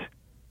eggs,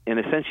 in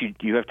a sense,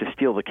 you have to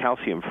steal the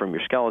calcium from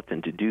your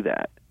skeleton to do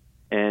that.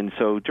 And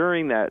so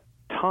during that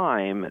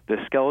time, the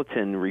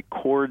skeleton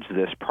records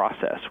this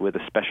process with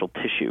a special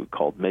tissue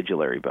called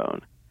medullary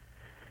bone.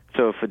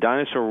 So if a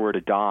dinosaur were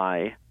to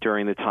die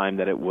during the time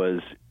that it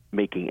was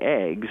making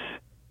eggs,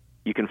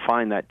 you can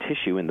find that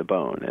tissue in the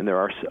bone. And there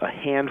are a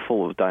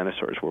handful of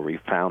dinosaurs where we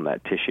found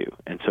that tissue.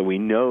 And so we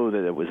know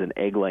that it was an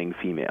egg-laying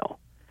female.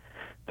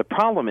 The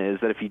problem is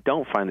that if you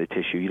don't find the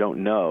tissue, you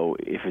don't know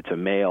if it's a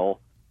male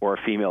or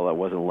a female that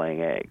wasn't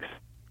laying eggs.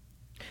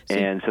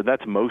 And so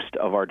that's most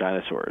of our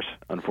dinosaurs,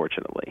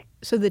 unfortunately.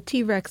 So the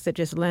T-Rex that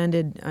just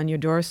landed on your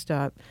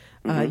doorstep,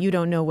 You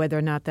don't know whether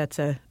or not that's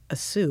a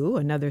Sioux,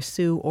 another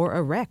Sioux, or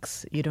a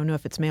Rex. You don't know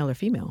if it's male or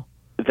female.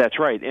 That's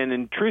right. And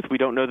in truth, we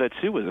don't know that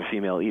Sioux was a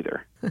female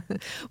either.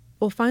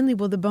 Well, finally,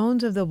 will the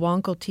bones of the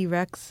Wonkel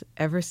T-Rex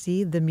ever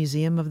see the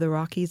Museum of the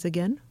Rockies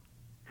again?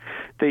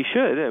 They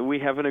should. We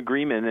have an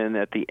agreement, and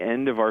at the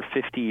end of our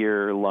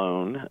 50-year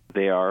loan,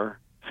 they are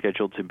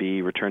scheduled to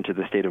be returned to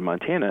the state of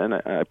Montana, and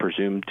I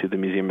presume to the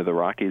Museum of the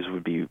Rockies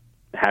would be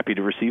happy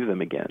to receive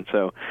them again.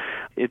 So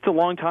it's a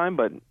long time,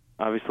 but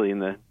obviously in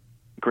the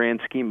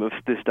grand scheme of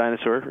this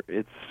dinosaur,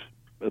 it's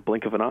a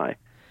blink of an eye.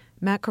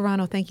 Matt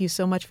Carrano, thank you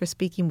so much for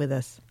speaking with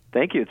us.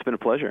 Thank you. It's been a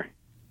pleasure.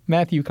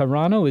 Matthew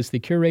Carrano is the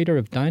curator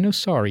of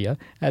dinosauria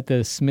at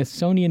the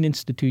Smithsonian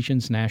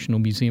Institution's National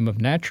Museum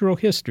of Natural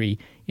History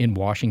in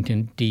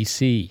Washington,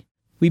 D.C.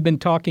 We've been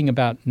talking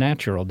about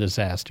natural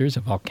disasters,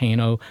 a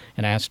volcano,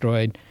 an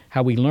asteroid,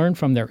 how we learn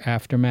from their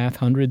aftermath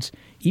hundreds,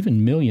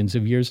 even millions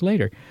of years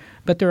later.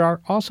 But there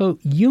are also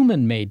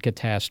human-made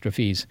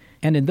catastrophes,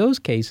 and in those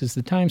cases,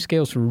 the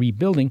timescales for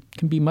rebuilding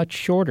can be much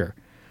shorter.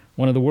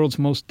 One of the world's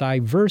most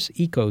diverse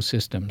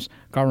ecosystems,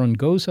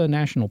 Gorongosa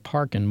National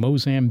Park in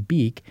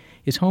Mozambique,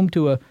 is home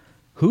to a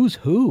who's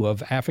who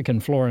of African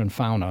flora and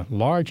fauna,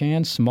 large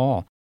and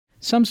small.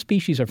 Some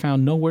species are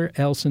found nowhere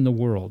else in the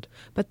world.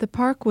 But the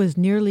park was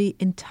nearly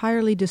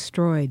entirely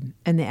destroyed,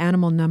 and the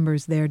animal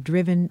numbers there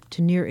driven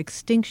to near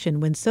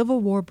extinction when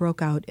civil war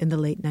broke out in the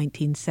late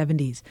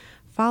 1970s,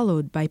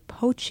 followed by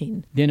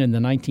poaching. Then in the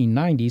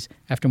 1990s,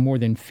 after more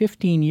than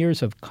 15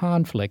 years of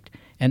conflict,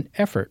 an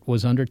effort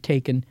was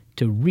undertaken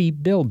to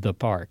rebuild the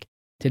park.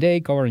 Today,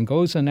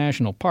 Gorongosa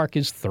National Park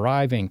is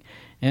thriving,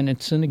 and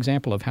it's an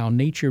example of how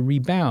nature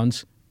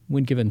rebounds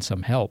when given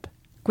some help.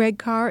 Greg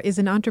Carr is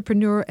an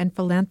entrepreneur and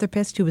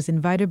philanthropist who was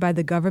invited by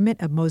the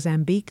government of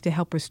Mozambique to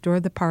help restore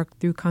the park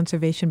through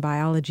conservation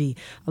biology,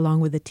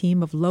 along with a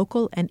team of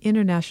local and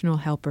international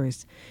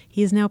helpers.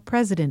 He is now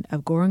president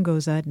of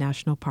Gorongosa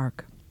National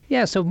Park.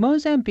 Yeah, so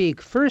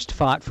Mozambique first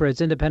fought for its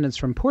independence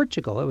from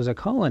Portugal. It was a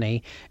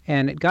colony,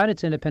 and it got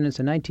its independence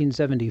in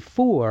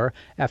 1974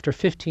 after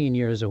 15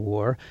 years of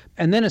war.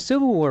 And then a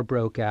civil war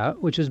broke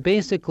out, which was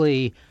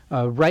basically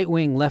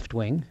right-wing,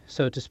 left-wing,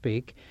 so to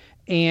speak.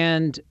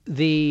 And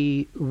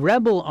the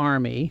rebel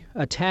army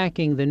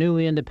attacking the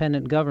newly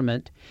independent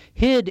government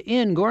hid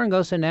in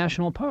Gorongosa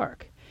National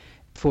Park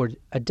for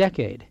a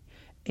decade.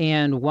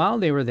 And while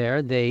they were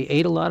there, they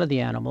ate a lot of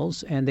the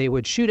animals, and they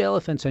would shoot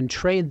elephants and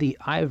trade the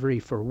ivory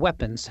for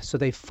weapons. So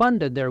they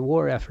funded their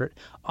war effort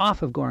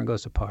off of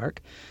Gorongosa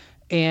Park.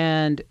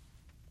 And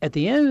at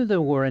the end of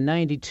the war in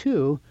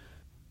 92,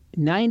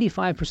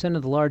 95%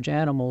 of the large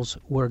animals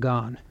were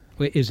gone.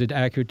 Is it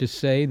accurate to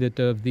say that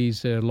of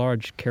these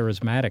large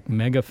charismatic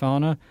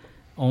megafauna,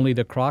 only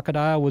the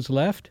crocodile was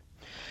left?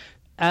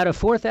 Out of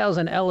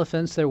 4,000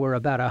 elephants, there were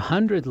about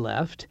 100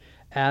 left.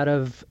 Out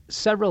of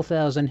several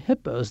thousand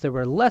hippos, there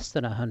were less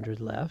than 100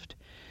 left.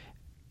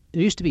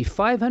 There used to be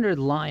 500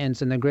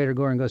 lions in the greater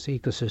Gorongosa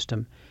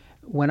ecosystem.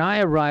 When I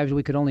arrived,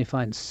 we could only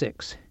find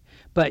 6.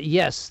 But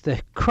yes,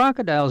 the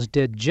crocodiles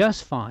did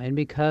just fine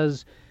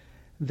because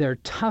they're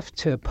tough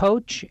to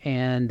poach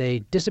and they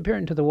disappear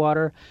into the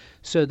water.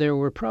 So there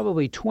were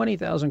probably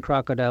 20,000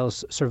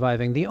 crocodiles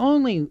surviving, the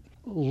only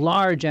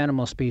large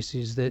animal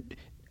species that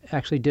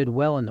actually did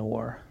well in the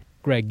war.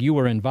 Greg, you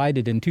were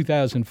invited in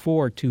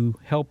 2004 to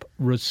help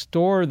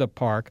restore the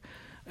park.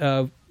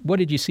 What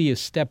did you see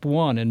as step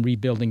one in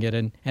rebuilding it,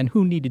 and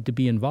who needed to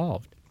be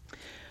involved?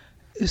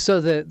 So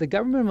the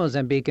government of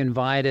Mozambique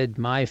invited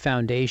my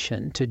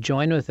foundation to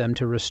join with them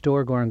to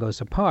restore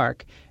Gorongosa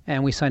Park,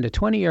 and we signed a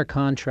 20-year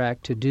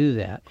contract to do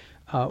that.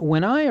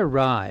 When I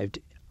arrived,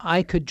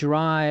 I could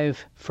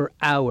drive for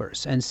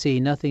hours and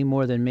see nothing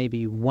more than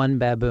maybe one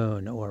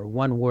baboon or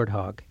one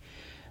warthog.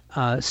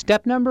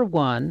 Step number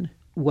one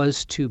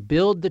was to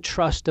build the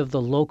trust of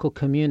the local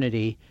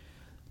community,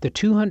 the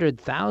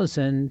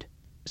 200,000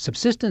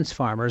 subsistence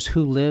farmers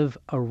who live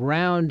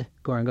around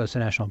Gorongosa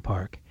National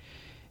Park.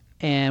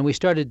 And we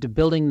started to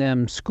building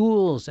them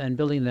schools and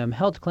building them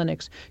health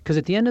clinics, because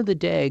at the end of the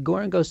day,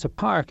 Gorongosa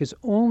Park is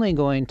only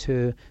going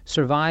to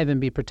survive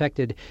and be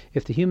protected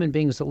if the human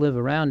beings that live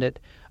around it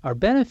are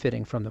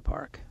benefiting from the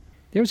park.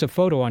 There's a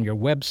photo on your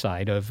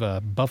website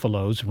of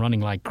buffaloes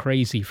running like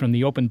crazy from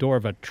the open door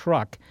of a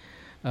truck.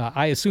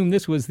 I assume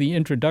this was the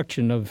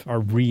introduction of,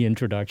 or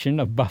reintroduction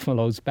of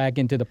buffaloes back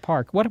into the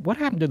park. What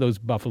happened to those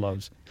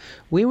buffaloes?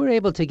 We were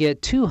able to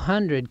get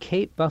 200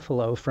 Cape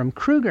buffalo from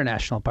Kruger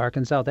National Park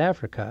in South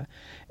Africa,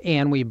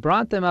 and we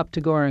brought them up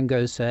to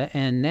Gorongosa,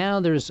 and now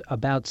there's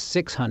about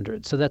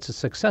 600. So that's a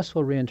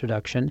successful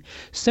reintroduction.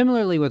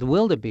 Similarly with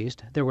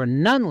wildebeest, there were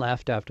none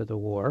left after the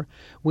war.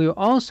 We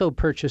also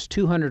purchased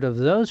 200 of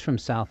those from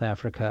South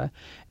Africa,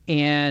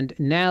 and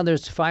now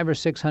there's 500 or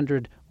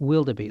 600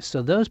 wildebeest.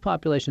 So those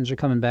populations are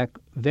coming back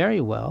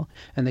very well.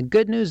 And the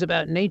good news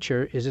about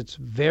nature is it's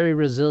very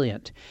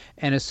resilient.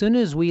 And as soon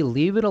as we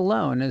leave it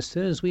alone, as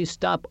soon as we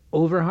stop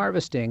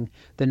over-harvesting,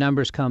 the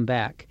numbers come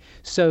back.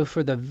 So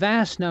for the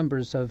vast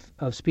numbers of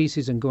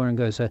species in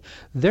Gorongosa,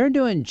 they're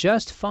doing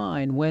just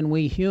fine when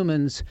we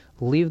humans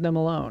leave them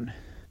alone.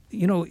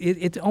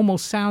 it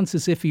almost sounds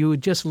as if you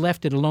had just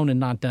left it alone and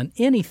not done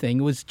anything.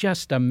 It was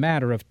just a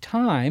matter of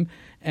time,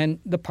 and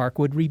the park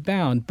would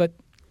rebound. But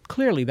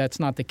clearly that's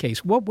not the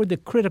case. What were the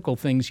critical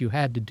things you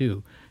had to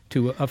do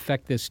to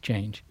affect this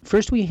change?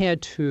 First, we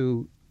had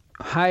to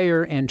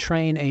hire and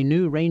train a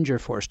new ranger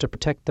force to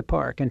protect the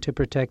park and to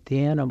protect the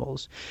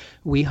animals.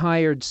 We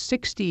hired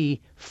 60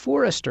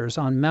 foresters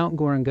on Mount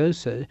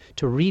Gorongosa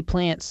to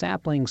replant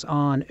saplings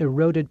on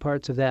eroded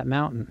parts of that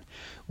mountain.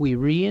 We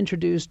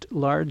reintroduced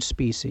large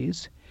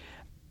species.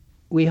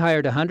 We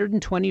hired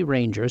 120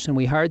 rangers, and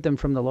we hired them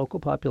from the local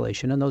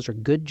population, and those are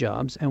good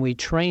jobs, and we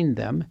trained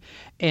them.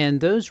 And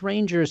those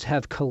rangers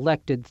have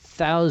collected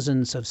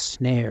thousands of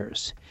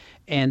snares.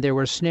 And there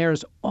were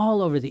snares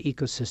all over the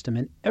ecosystem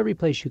in every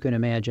place you can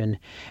imagine,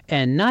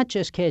 and not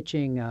just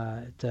catching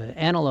the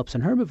antelopes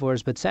and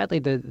herbivores, but sadly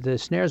the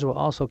snares will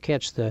also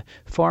catch the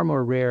far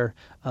more rare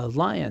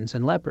lions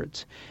and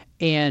leopards.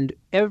 And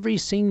every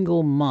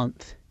single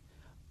month,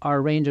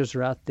 our rangers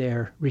are out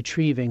there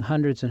retrieving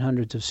hundreds and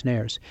hundreds of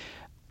snares.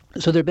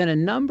 So there have been a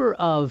number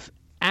of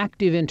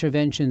active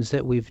interventions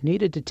that we've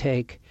needed to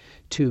take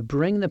to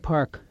bring the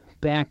park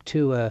back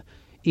to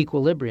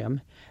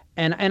equilibrium,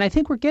 and I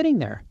think we're getting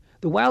there.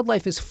 The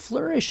wildlife is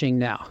flourishing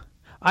now.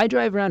 I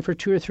drive around for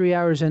 2 or 3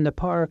 hours in the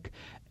park,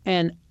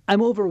 and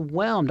I'm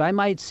overwhelmed. I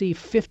might see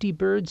 50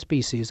 bird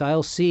species.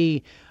 I'll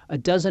see a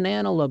dozen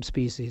antelope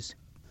species.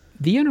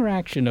 The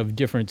interaction of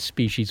different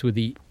species with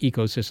the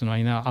ecosystem,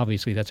 now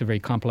obviously that's a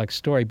very complex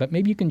story, but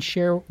maybe you can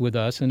share with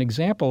us an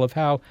example of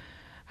how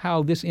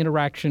this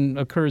interaction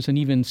occurs in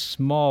even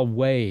small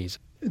ways.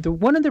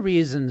 One of the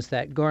reasons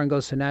that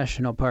Gorongosa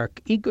National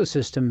Park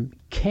ecosystem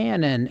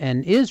can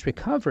and is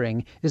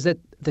recovering is that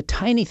the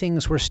tiny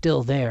things were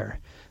still there.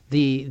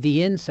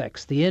 The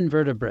insects, the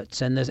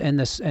invertebrates, and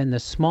the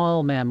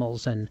small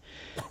mammals and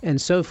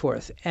so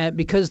forth.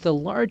 Because the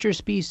larger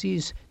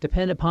species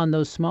depend upon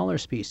those smaller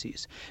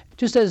species.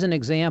 Just as an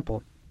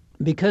example,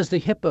 because the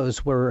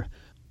hippos were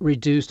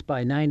reduced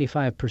by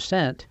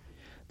 95%,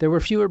 there were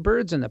fewer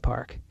birds in the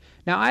park.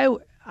 Now,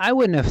 I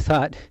wouldn't have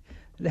thought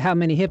how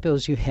many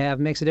hippos you have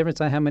makes a difference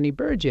on how many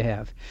birds you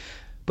have.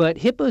 But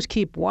hippos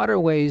keep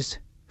waterways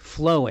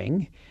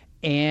flowing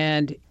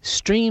and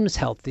streams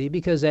healthy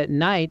because at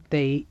night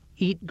they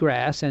eat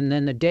grass, and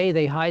then the day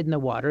they hide in the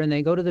water and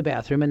they go to the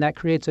bathroom, and that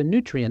creates a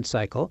nutrient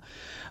cycle.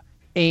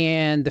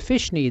 And the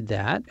fish need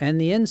that, and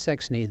the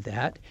insects need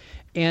that.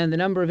 And the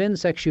number of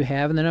insects you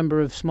have and the number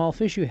of small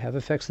fish you have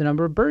affects the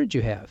number of birds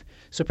you have.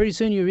 So pretty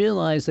soon you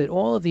realize that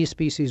all of these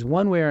species,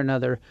 one way or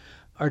another,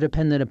 are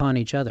dependent upon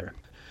each other.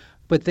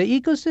 But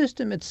the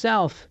ecosystem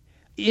itself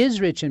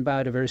is rich in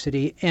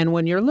biodiversity, and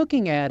when you're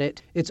looking at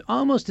it, it's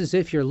almost as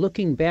if you're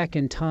looking back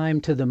in time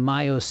to the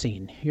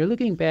Miocene. You're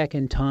looking back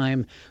in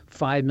time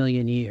 5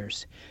 million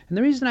years. And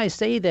the reason I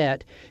say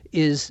that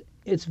is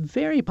it's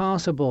very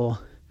possible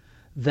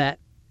that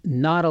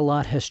not a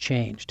lot has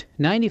changed.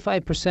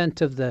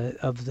 95%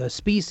 of the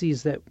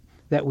species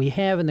that we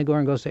have in the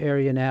Gorongosa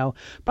area now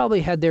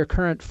probably had their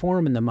current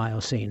form in the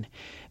Miocene.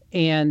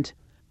 And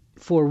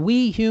for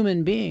we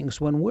human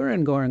beings, when we're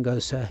in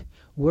Gorongosa,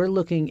 we're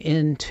looking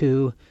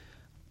into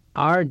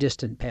our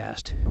distant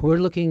past. We're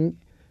looking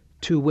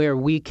to where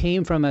we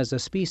came from as a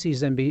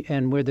species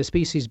and where the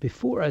species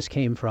before us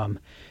came from.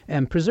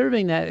 And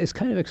preserving that is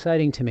kind of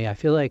exciting to me. I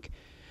feel like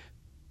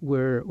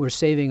we're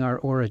saving our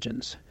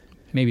origins.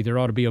 Maybe there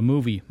ought to be a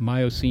movie,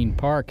 Miocene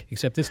Park,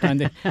 except this time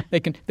they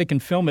can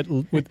film it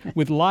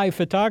with live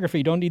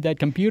photography. Don't need that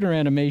computer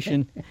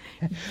animation.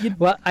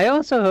 Well, I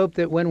also hope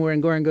that when we're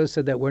in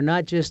Gorongosa that we're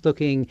not just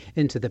looking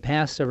into the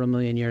past several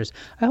million years.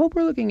 I hope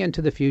we're looking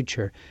into the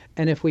future.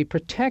 And if we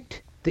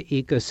protect the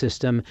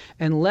ecosystem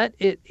and let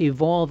it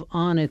evolve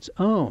on its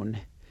own,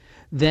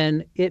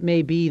 then it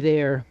may be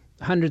there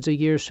hundreds of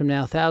years from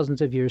now,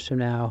 thousands of years from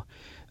now,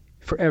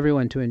 for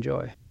everyone to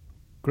enjoy.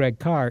 Greg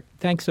Carr,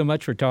 thanks so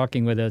much for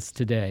talking with us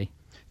today.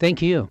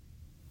 Thank you.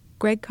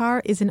 Greg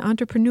Carr is an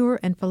entrepreneur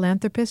and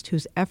philanthropist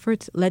whose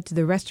efforts led to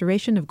the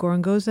restoration of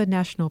Gorongosa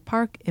National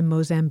Park in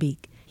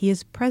Mozambique. He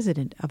is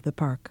president of the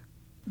park.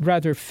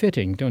 Rather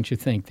fitting, don't you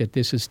think, that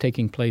this is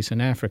taking place in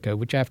Africa,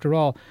 which, after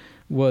all,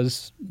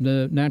 was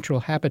the natural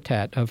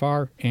habitat of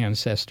our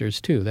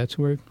ancestors, too. That's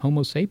where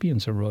Homo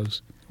sapiens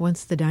arose.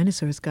 Once the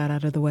dinosaurs got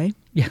out of the way.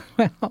 Yeah,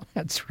 well,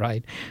 that's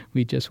right.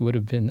 We just would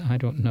have been,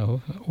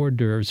 hors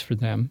d'oeuvres for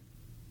them.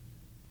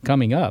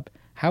 Coming up,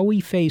 how we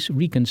face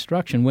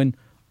reconstruction when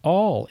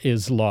all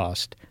is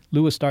lost.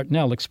 Lewis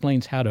Dartnell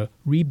explains how to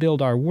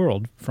rebuild our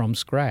world from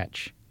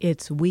scratch.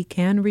 It's We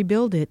Can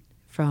Rebuild It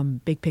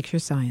from Big Picture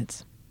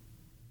Science.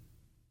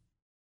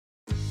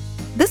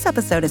 This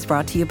episode is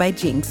brought to you by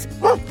Jinx,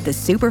 the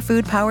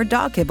superfood-powered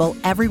dog kibble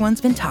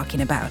everyone's been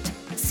talking about.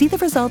 See the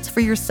results for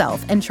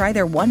yourself and try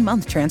their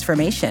 1-month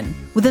transformation.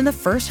 Within the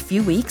first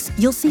few weeks,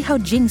 you'll see how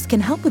Jinx can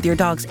help with your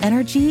dog's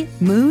energy,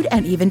 mood,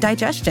 and even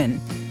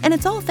digestion. And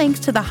it's all thanks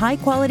to the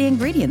high-quality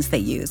ingredients they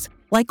use,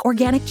 like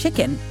organic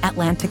chicken,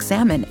 Atlantic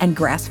salmon, and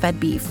grass-fed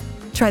beef.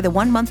 Try the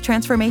 1-month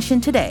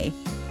transformation today.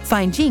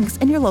 Find Jinx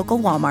in your local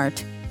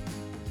Walmart.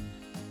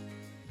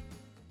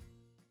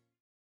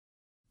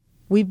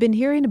 We've been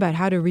hearing about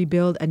how to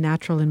rebuild a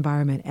natural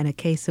environment and a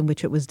case in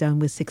which it was done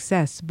with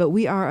success, but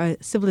we are a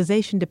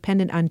civilization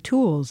dependent on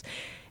tools.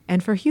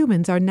 And for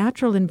humans, our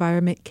natural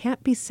environment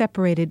can't be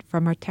separated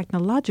from our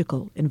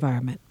technological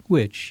environment.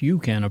 Which you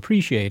can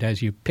appreciate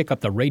as you pick up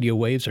the radio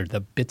waves or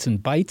the bits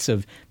and bytes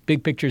of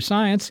big picture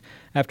science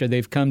after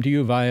they've come to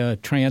you via a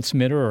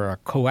transmitter or a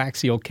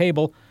coaxial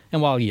cable.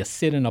 And while you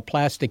sit in a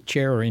plastic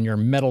chair or in your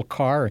metal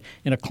car or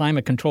in a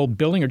climate-controlled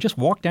building or just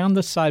walk down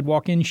the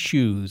sidewalk in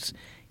shoes,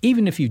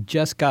 even if you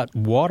just got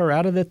water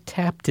out of the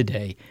tap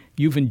today,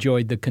 you've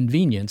enjoyed the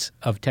convenience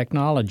of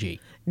technology.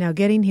 Now,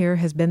 getting here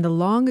has been the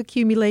long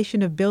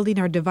accumulation of building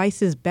our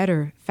devices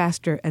better,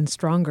 faster, and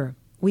stronger.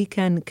 We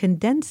can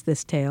condense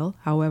this tale,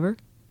 however.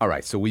 All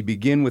right, so we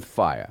begin with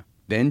fire.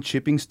 Then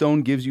chipping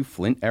stone gives you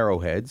flint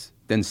arrowheads.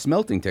 Then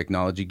smelting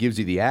technology gives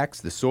you the axe,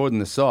 the sword,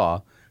 and the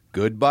saw.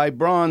 Goodbye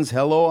bronze,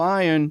 hello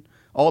iron.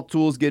 All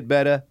tools get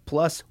better,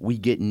 plus we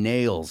get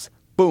nails.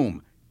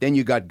 Boom! Then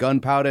you got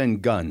gunpowder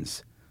and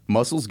guns.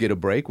 Muscles get a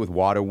break with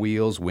water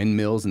wheels,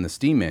 windmills, and the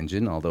steam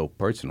engine, although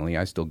personally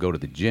I still go to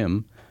the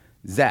gym.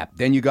 Zap,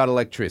 then you got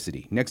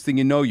electricity. Next thing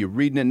you know, you're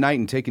reading at night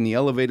and taking the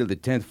elevator to the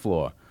 10th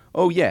floor.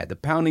 Oh yeah, the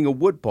pounding of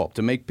wood pulp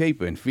to make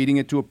paper and feeding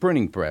it to a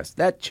printing press.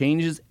 That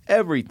changes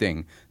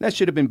everything. That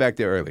should have been back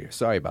there earlier.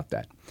 Sorry about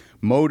that.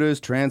 Motors,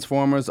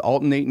 transformers,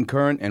 alternating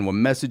current, and we're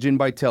messaging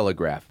by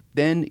telegraph.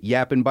 Then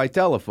yapping by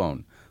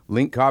telephone.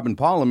 Link carbon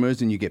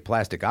polymers and you get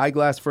plastic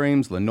eyeglass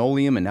frames,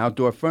 linoleum, and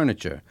outdoor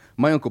furniture.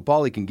 My Uncle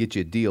Paulie can get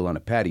you a deal on a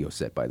patio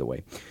set, by the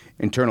way.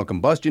 Internal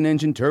combustion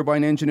engine,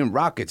 turbine engine, and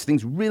rockets.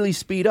 Things really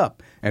speed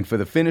up. And for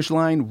the finish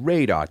line,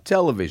 radar,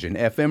 television,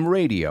 FM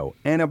radio,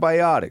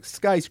 antibiotics,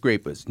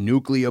 skyscrapers,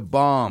 nuclear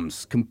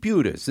bombs,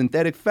 computers,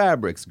 synthetic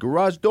fabrics,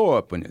 garage door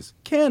openers,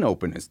 can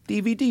openers,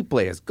 DVD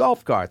players,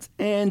 golf carts,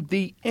 and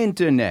the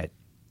internet.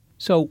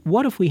 So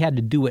what if we had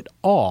to do it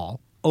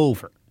all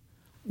over?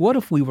 What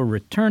if we were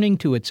returning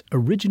to its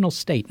original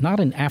state, not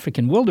an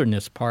African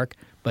wilderness park,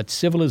 but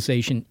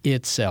civilization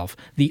itself,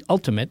 the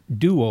ultimate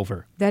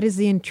do-over? That is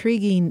the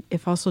intriguing,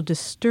 if also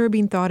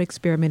disturbing thought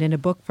experiment in a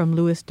book from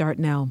Lewis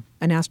Dartnell,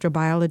 an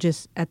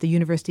astrobiologist at the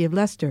University of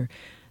Leicester,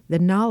 The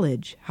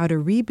Knowledge, How to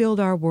Rebuild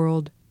Our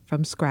World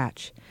from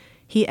Scratch.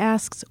 He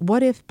asks,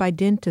 what if by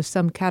dint of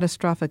some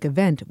catastrophic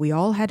event, we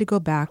all had to go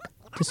back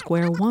to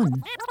square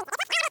one?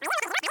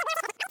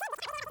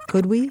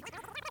 Could we?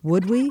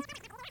 Would we?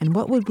 And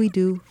what would we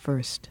do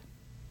first?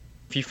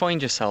 If you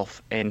find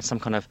yourself in some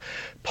kind of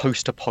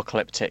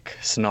post-apocalyptic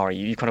scenario,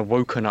 you've kind of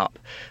woken up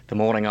the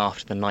morning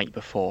after the night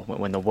before,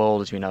 when the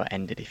world as we know it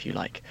ended, if you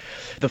like.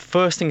 The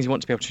first things you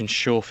want to be able to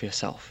ensure for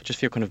yourself, just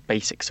for your kind of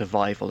basic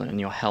survival and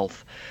your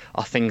health,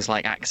 are things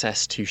like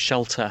access to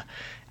shelter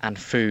and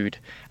food.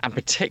 And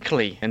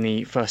particularly in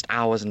the first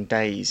hours and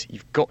days,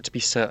 you've got to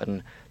be certain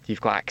that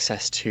you've got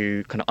access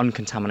to kind of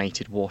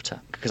uncontaminated water,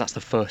 because that's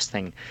the first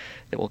thing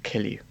that will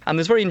kill you. And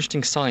there's very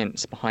interesting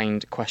science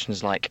behind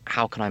questions like,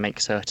 how can I make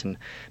certain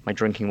my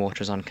drinking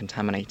water is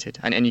uncontaminated?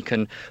 And you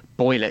can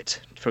boil it,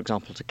 for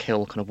example, to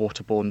kill kind of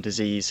waterborne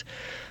disease.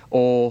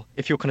 Or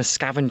if you're kind of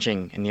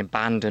scavenging in the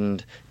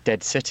abandoned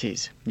dead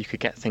cities, you could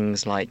get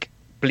things like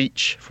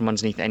bleach from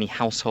underneath any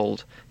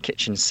household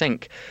kitchen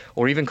sink,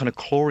 or even kind of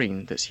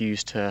chlorine that's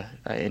used to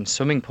in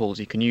swimming pools.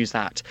 You can use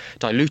that,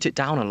 dilute it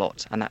down a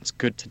lot, and that's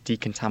good to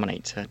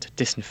decontaminate, to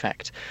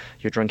disinfect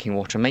your drinking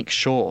water. Make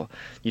sure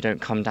you don't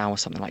come down with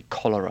something like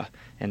cholera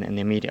in the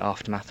immediate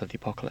aftermath of the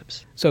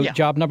apocalypse. So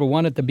job number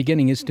one at the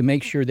beginning is to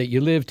make sure that you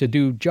live to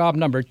do job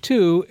number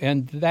two,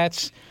 and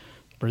that's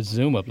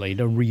presumably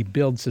to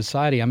rebuild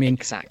society. I mean,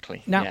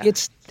 exactly. Now,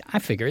 I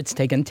figure it's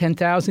taken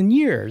 10,000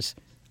 years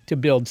to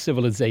build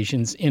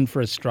civilization's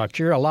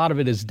infrastructure. A lot of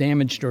it is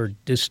damaged or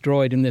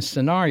destroyed in this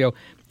scenario.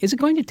 Is it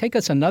going to take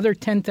us another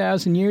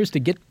 10,000 years to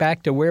get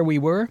back to where we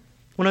were?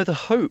 Well, no, the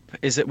hope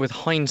is that with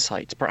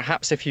hindsight,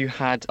 perhaps if you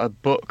had a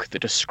book that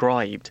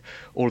described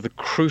all the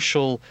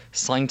crucial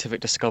scientific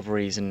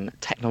discoveries and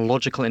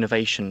technological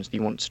innovations that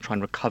you want to try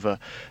and recover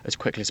as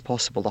quickly as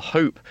possible, the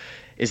hope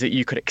is that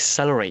you could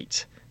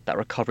accelerate that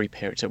recovery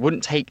period. So it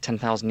wouldn't take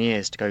 10,000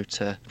 years to go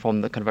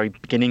from the kind of very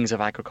beginnings of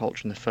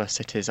agriculture in the first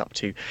cities up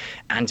to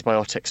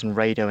antibiotics and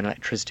radio and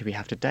electricity we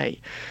have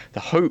today. The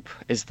hope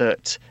is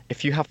that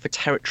if you have the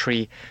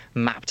territory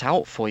mapped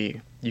out for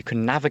you, you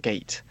can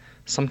navigate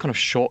some kind of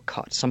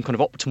shortcut, some kind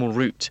of optimal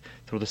route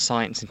through the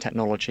science and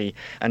technology,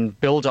 and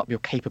build up your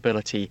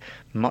capability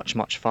much,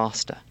 much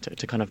faster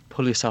to kind of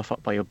pull yourself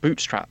up by your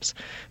bootstraps,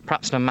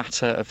 perhaps in a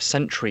matter of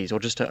centuries or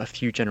just a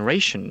few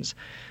generations,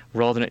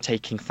 rather than it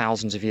taking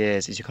thousands of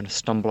years as you kind of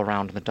stumble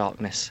around in the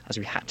darkness as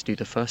we had to do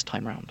the first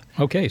time round.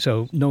 Okay,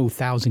 so no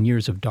 1,000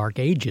 years of dark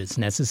ages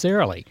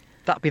necessarily.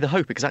 That'd be the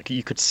hope, exactly.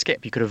 You could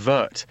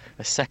avert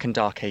a second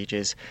dark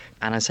ages,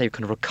 and as I say, you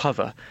can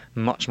recover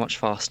much, much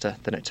faster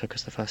than it took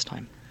us the first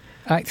time.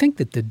 I think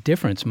that the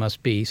difference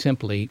must be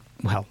simply,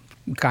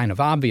 kind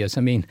of obvious.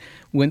 I mean,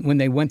 when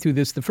they went through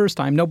this the first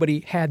time, nobody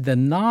had the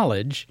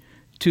knowledge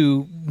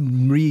to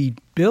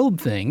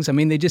rebuild things. I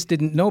mean, they just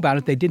didn't know about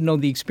it. They didn't know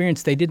the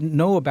experience. They didn't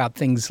know about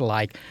things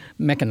like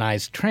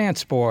mechanized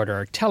transport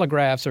or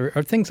telegraphs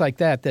or things like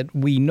that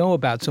we know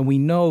about. So we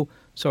know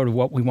sort of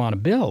what we want to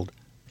build.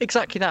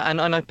 Exactly that.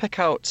 And I pick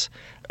out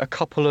a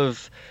couple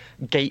of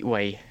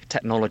gateway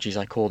technologies,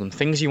 I call them,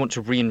 things you want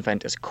to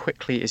reinvent as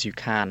quickly as you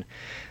can.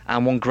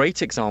 And one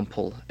great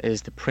example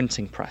is the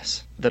printing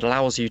press that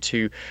allows you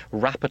to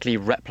rapidly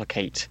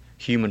replicate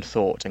human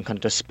thought and kind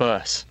of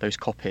disperse those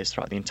copies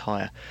throughout the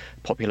entire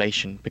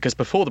population. Because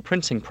before the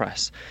printing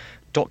press,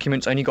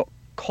 documents only got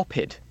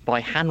copied by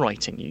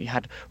handwriting. You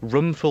had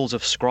roomfuls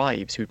of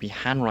scribes who would be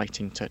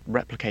handwriting to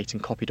replicate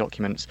and copy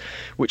documents,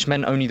 which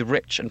meant only the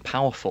rich and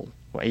powerful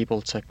were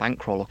able to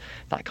bankroll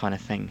that kind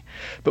of thing.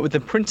 But with the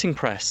printing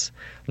press,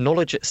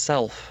 knowledge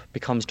itself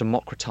becomes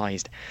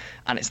democratized,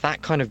 and it's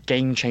that kind of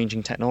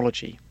game-changing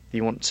technology that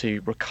you want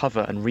to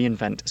recover and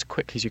reinvent as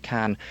quickly as you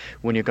can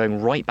when you're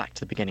going right back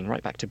to the beginning,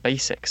 right back to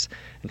basics,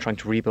 and trying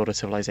to rebuild a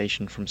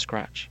civilization from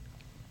scratch.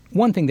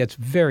 One thing that's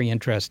very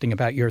interesting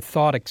about your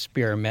thought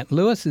experiment,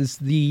 Lewis, is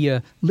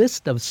the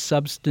list of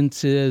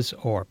substances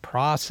or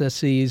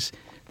processes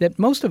that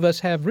most of us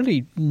have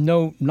really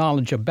no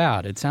knowledge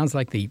about. It sounds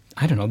like the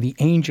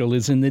angel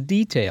is in the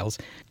details.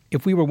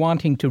 If we were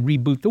wanting to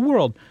reboot the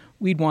world,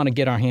 we'd want to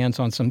get our hands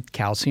on some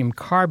calcium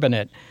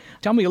carbonate.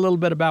 Tell me a little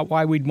bit about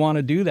why we'd want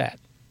to do that.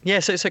 Yeah,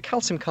 so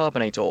calcium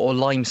carbonate or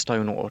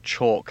limestone or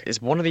chalk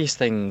is one of these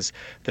things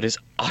that is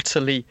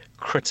utterly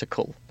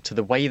critical to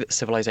the way that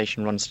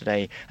civilization runs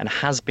today and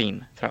has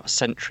been throughout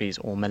centuries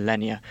or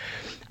millennia.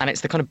 And it's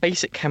the kind of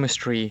basic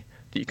chemistry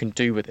that you can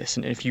do with this.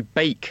 And if you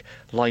bake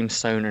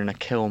limestone in a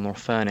kiln or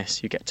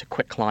furnace, you get to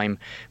quicklime,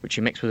 which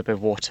you mix with a bit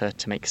of water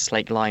to make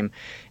slake lime.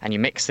 And you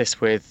mix this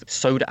with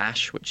soda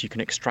ash, which you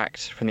can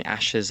extract from the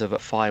ashes of a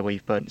fire where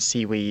you've burnt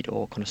seaweed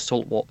or kind of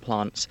saltwater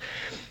plants.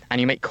 And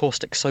you make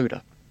caustic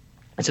soda.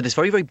 And so this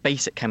very, very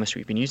basic chemistry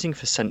we've been using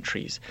for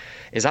centuries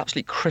is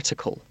absolutely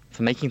critical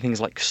for making things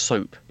like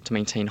soap to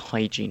maintain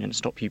hygiene and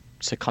stop you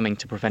succumbing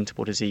to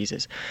preventable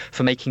diseases,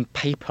 for making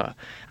paper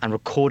and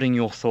recording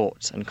your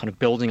thoughts and kind of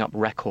building up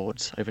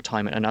records over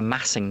time and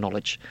amassing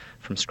knowledge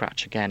from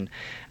scratch again,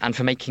 and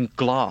for making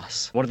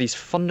glass, one of these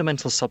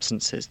fundamental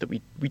substances that you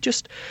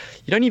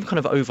don't even kind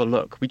of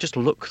overlook. We just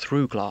look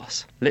through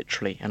glass,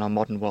 literally, in our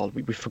modern world.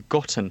 We've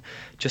forgotten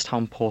just how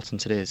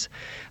important it is.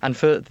 And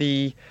for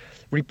the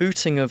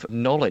rebooting of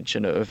knowledge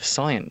and of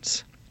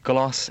science,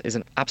 glass is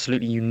an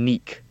absolutely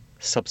unique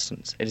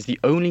substance. It is the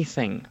only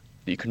thing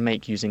that you can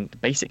make using the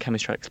basic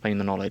chemistry I explained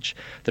the knowledge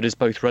that is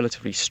both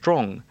relatively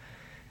strong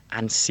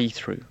and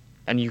see-through.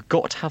 And you've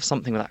got to have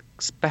something with that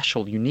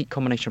special, unique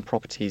combination of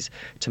properties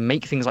to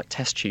make things like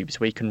test tubes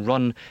where you can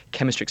run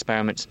chemistry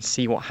experiments and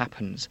see what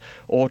happens,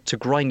 or to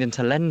grind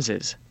into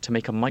lenses to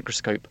make a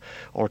microscope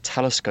or a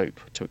telescope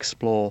to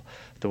explore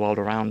the world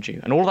around you.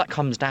 And all that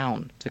comes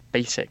down to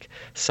basic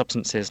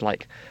substances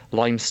like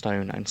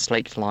limestone and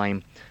slaked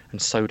lime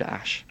and soda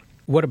ash.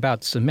 What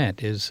about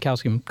cement? Is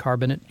calcium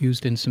carbonate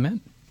used in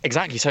cement?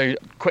 Exactly. So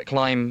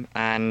quicklime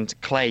and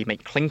clay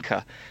make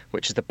clinker,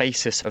 which is the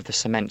basis of the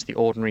cement, the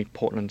ordinary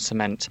Portland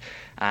cement,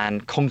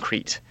 and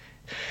concrete.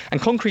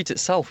 And concrete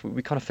itself,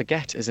 we kind of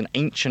forget, is an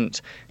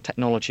ancient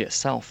technology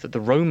itself, that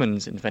the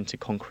Romans invented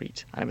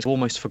concrete, and it was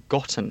almost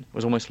forgotten, it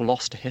was almost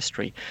lost to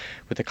history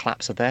with the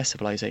collapse of their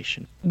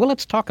civilization. Well,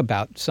 let's talk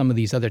about some of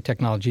these other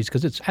technologies,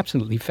 because it's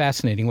absolutely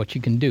fascinating what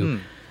you can do.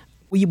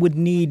 We would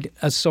need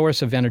a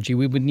source of energy.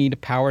 We would need a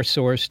power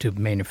source to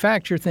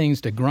manufacture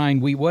things, to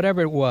grind wheat,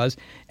 whatever it was.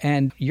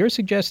 And you're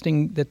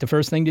suggesting that the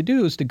first thing to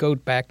do is to go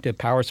back to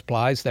power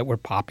supplies that were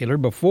popular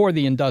before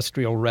the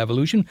Industrial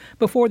Revolution,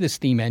 before the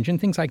steam engine,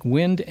 things like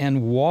wind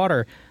and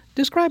water.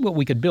 Describe what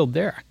we could build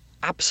there.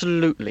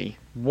 Absolutely.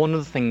 One of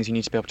the things you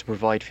need to be able to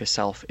provide for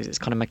yourself is its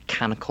kind of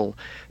mechanical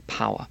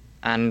power.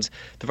 And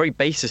the very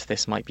basis of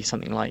this might be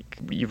something like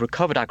you've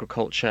recovered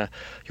agriculture,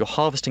 you're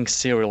harvesting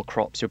cereal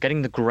crops, you're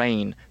getting the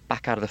grain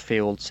back out of the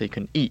field so you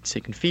can eat, so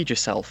you can feed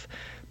yourself.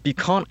 But you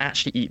can't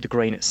actually eat the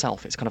grain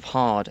itself. It's kind of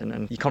hard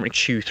and you can't really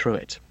chew through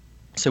it.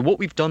 So what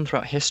we've done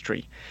throughout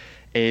history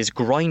is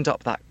grind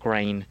up that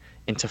grain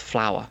into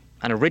flour.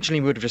 And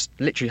originally we would have just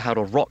literally had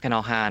a rock in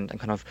our hand and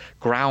kind of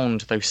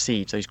ground those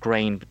seeds, those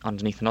grain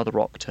underneath another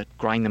rock to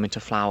grind them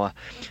into flour.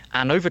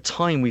 And over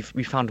time we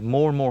found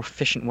more and more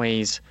efficient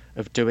ways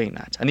of doing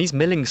that. And these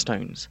milling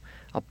stones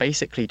are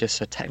basically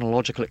just a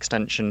technological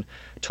extension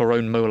to our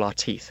own molar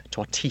teeth, to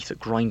our teeth that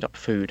grind up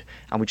food,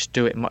 and we just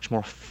do it much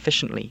more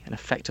efficiently and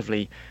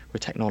effectively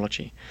with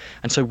technology.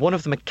 And so one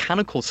of the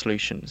mechanical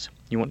solutions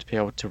you want to be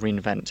able to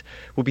reinvent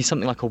will be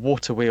something like a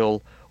water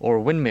wheel or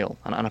a windmill,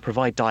 and I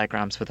provide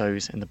diagrams for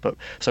those in the book.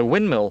 So a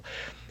windmill,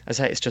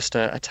 as I say, it's just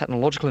a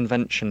technological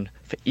invention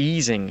for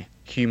easing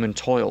human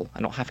toil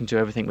and not having to do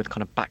everything with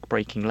kind of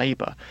back-breaking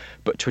labour,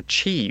 but to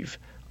achieve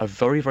a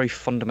very, very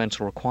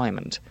fundamental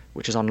requirement,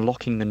 which is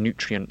unlocking the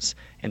nutrients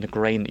in the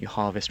grain that you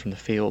harvest from the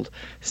field,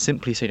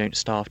 simply so you don't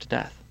starve to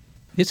death.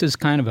 This is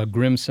kind of a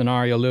grim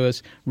scenario,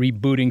 Lewis,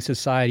 rebooting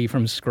society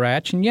from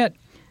scratch, and yet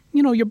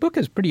Your book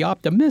is pretty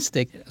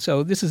optimistic,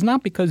 so this is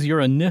not because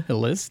you're a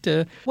nihilist.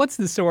 What's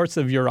the source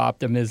of your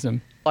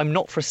optimism? I'm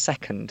not for a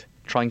second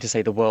trying to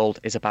say the world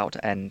is about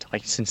to end. I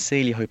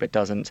sincerely hope it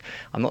doesn't.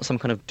 I'm not some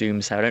kind of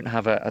doomsayer. I don't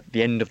have a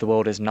the end of the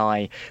world is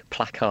nigh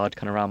placard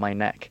kind of around my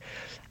neck.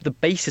 The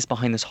basis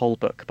behind this whole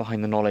book,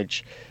 behind the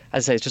knowledge,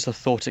 as I say, it's just a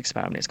thought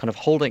experiment. It's kind of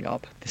holding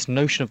up this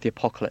notion of the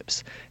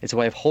apocalypse. It's a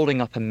way of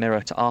holding up a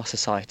mirror to our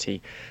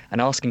society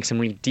and asking some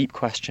really deep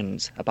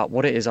questions about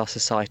what it is our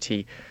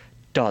society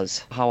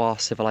does, how our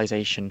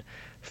civilization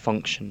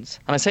functions.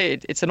 And I say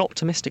it's an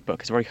optimistic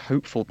book. It's a very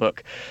hopeful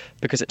book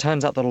because it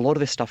turns out that a lot of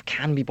this stuff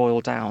can be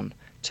boiled down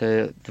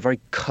to the very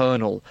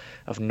kernel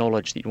of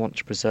knowledge that you want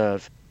to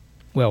preserve.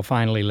 Well,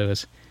 finally,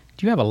 Lewis,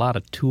 do you have a lot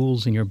of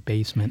tools in your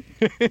basement?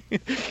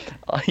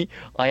 I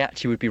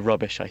actually would be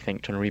rubbish, I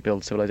think, trying to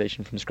rebuild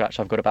civilization from scratch.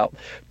 I've got about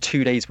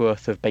 2 days'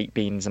 worth of baked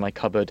beans in my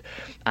cupboard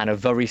and a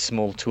very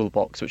small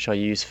toolbox, which I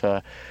use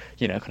for,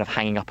 kind of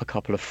hanging up a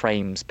couple of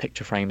frames,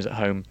 picture frames at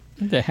home.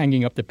 The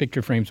hanging up the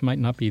picture frames might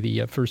not be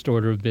the first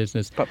order of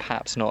business. But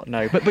perhaps not,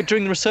 no. But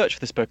during the research for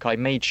this book, I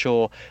made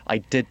sure I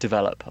did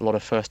develop a lot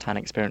of first-hand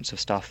experience of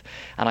stuff.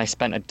 And I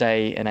spent a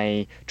day in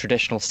a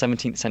traditional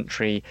 17th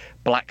century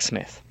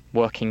blacksmith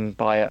working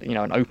by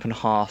an open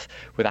hearth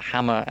with a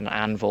hammer and an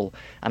anvil,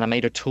 and I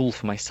made a tool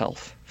for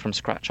myself from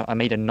scratch. I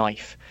made a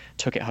knife,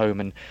 took it home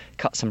and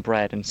cut some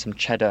bread and some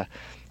cheddar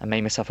and made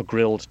myself a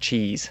grilled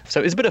cheese. So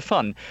it was a bit of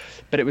fun,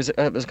 but it was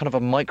kind of a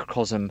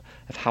microcosm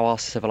of how our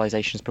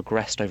civilization's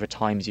progressed over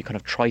time. As you kind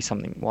of try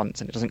something once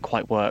and it doesn't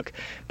quite work,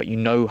 but you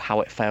know how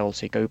it fails,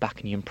 so you go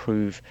back and you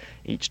improve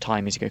each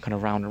time as you go kind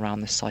of round and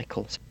round this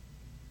cycle.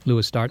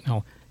 Lewis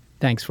Dartnell,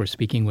 thanks for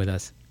speaking with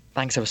us.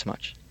 Thanks ever so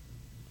much.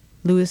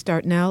 Lewis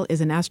Dartnell is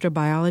an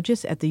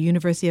astrobiologist at the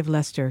University of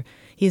Leicester.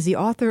 He is the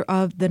author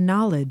of The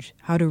Knowledge,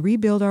 How to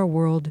Rebuild Our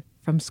World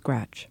from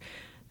Scratch.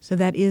 So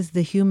that is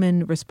the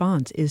human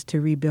response, is to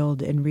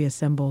rebuild and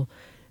reassemble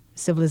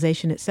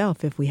civilization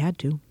itself if we had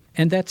to.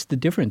 And that's the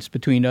difference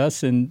between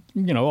us and,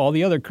 all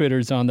the other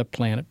critters on the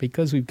planet.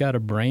 Because we've got a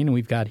brain and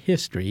we've got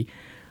history,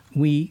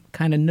 we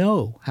kind of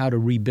know how to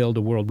rebuild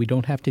a world. We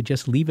don't have to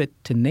just leave it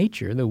to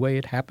nature the way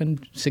it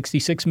happened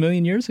 66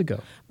 million years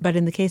ago. But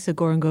in the case of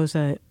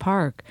Gorongosa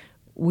Park,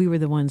 we were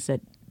the ones that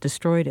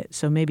destroyed it.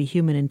 So maybe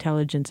human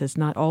intelligence is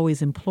not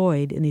always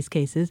employed in these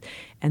cases.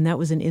 And that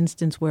was an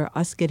instance where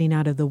us getting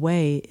out of the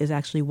way is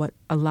actually what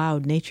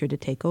allowed nature to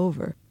take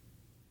over.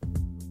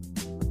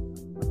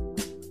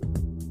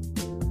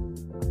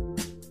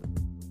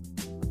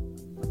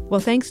 Well,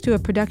 thanks to a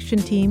production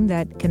team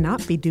that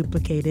cannot be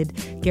duplicated,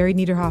 Gary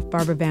Niederhoff,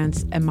 Barbara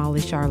Vance, and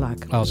Molly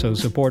Sharlock. Also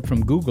support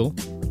from Google,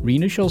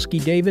 Rena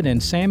Shulsky-David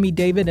and Sammy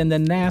David and the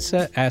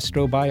NASA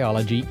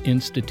Astrobiology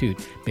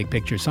Institute. Big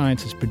Picture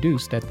Science is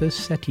produced at the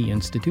SETI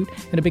Institute.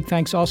 And a big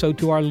thanks also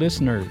to our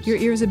listeners. Your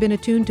ears have been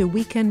attuned to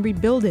We Can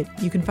Rebuild It.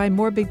 You can find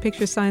more Big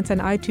Picture Science on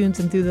iTunes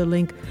and through the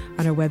link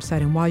on our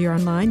website. And while you're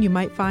online, you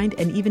might find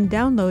and even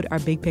download our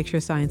Big Picture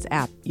Science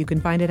app. You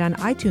can find it on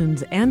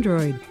iTunes,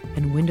 Android,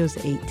 and Windows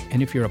 8.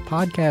 And if you're a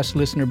podcast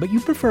listener, but you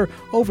prefer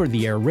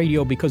over-the-air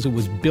radio because it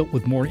was built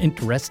with more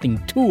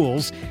interesting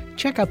tools,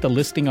 check out the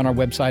listing on our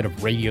website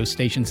of radio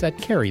stations that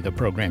carry the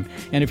program.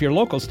 And if your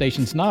local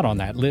station's not on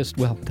that list,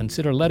 well,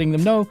 consider letting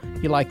them know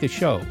you like the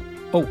show.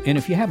 Oh, and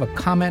if you have a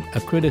comment,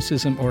 a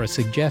criticism, or a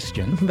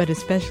suggestion... But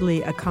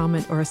especially a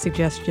comment or a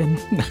suggestion.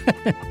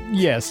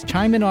 Yes,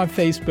 chime in on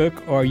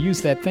Facebook or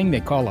use that thing they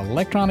call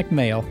electronic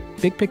mail,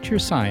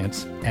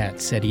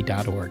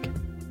 bigpicturescience@seti.org.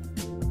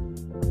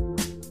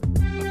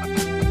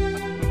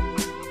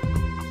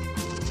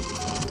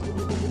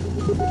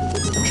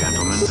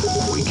 Gentlemen,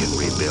 we can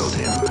rebuild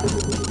him.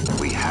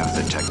 We have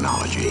the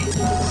technology.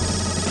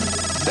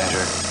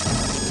 Better,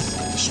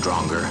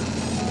 stronger,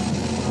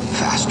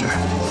 faster.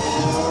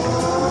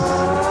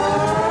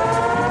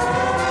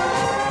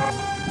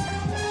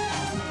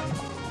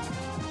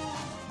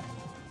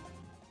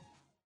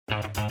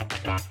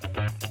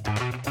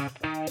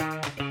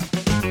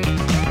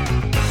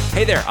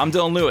 Hey there, I'm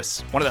Dylan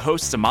Lewis, one of the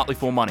hosts of Motley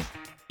Fool Money.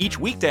 Each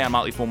weekday on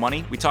Motley Fool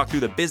Money, we talk through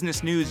the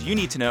business news you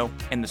need to know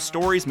and the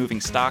stories moving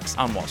stocks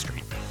on Wall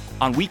Street.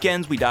 On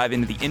weekends, we dive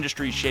into the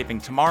industries shaping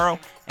tomorrow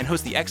and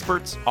host the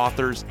experts,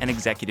 authors, and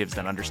executives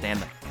that understand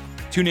them.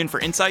 Tune in for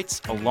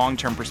insights, a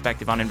long-term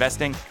perspective on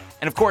investing,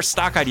 and of course,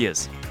 stock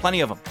ideas.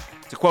 Plenty of them.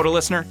 To quote a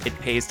listener, it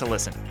pays to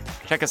listen.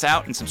 Check us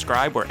out and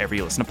subscribe wherever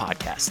you listen to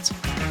podcasts.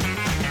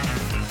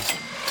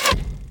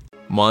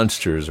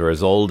 Monsters are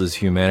as old as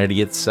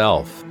humanity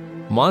itself.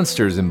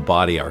 Monsters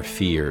embody our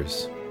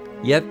fears.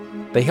 Yet,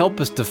 they help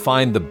us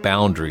define the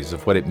boundaries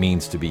of what it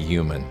means to be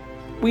human.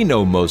 We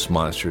know most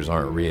monsters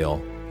aren't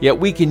real, yet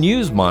we can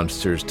use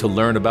monsters to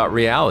learn about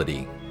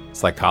reality.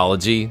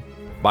 Psychology,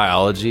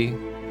 biology,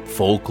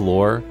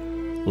 folklore,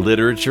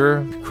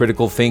 literature,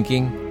 critical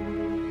thinking.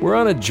 We're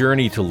on a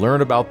journey to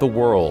learn about the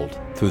world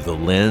through the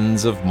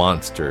lens of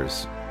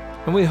monsters.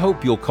 And we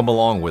hope you'll come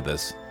along with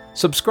us.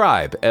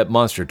 Subscribe at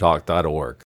monstertalk.org.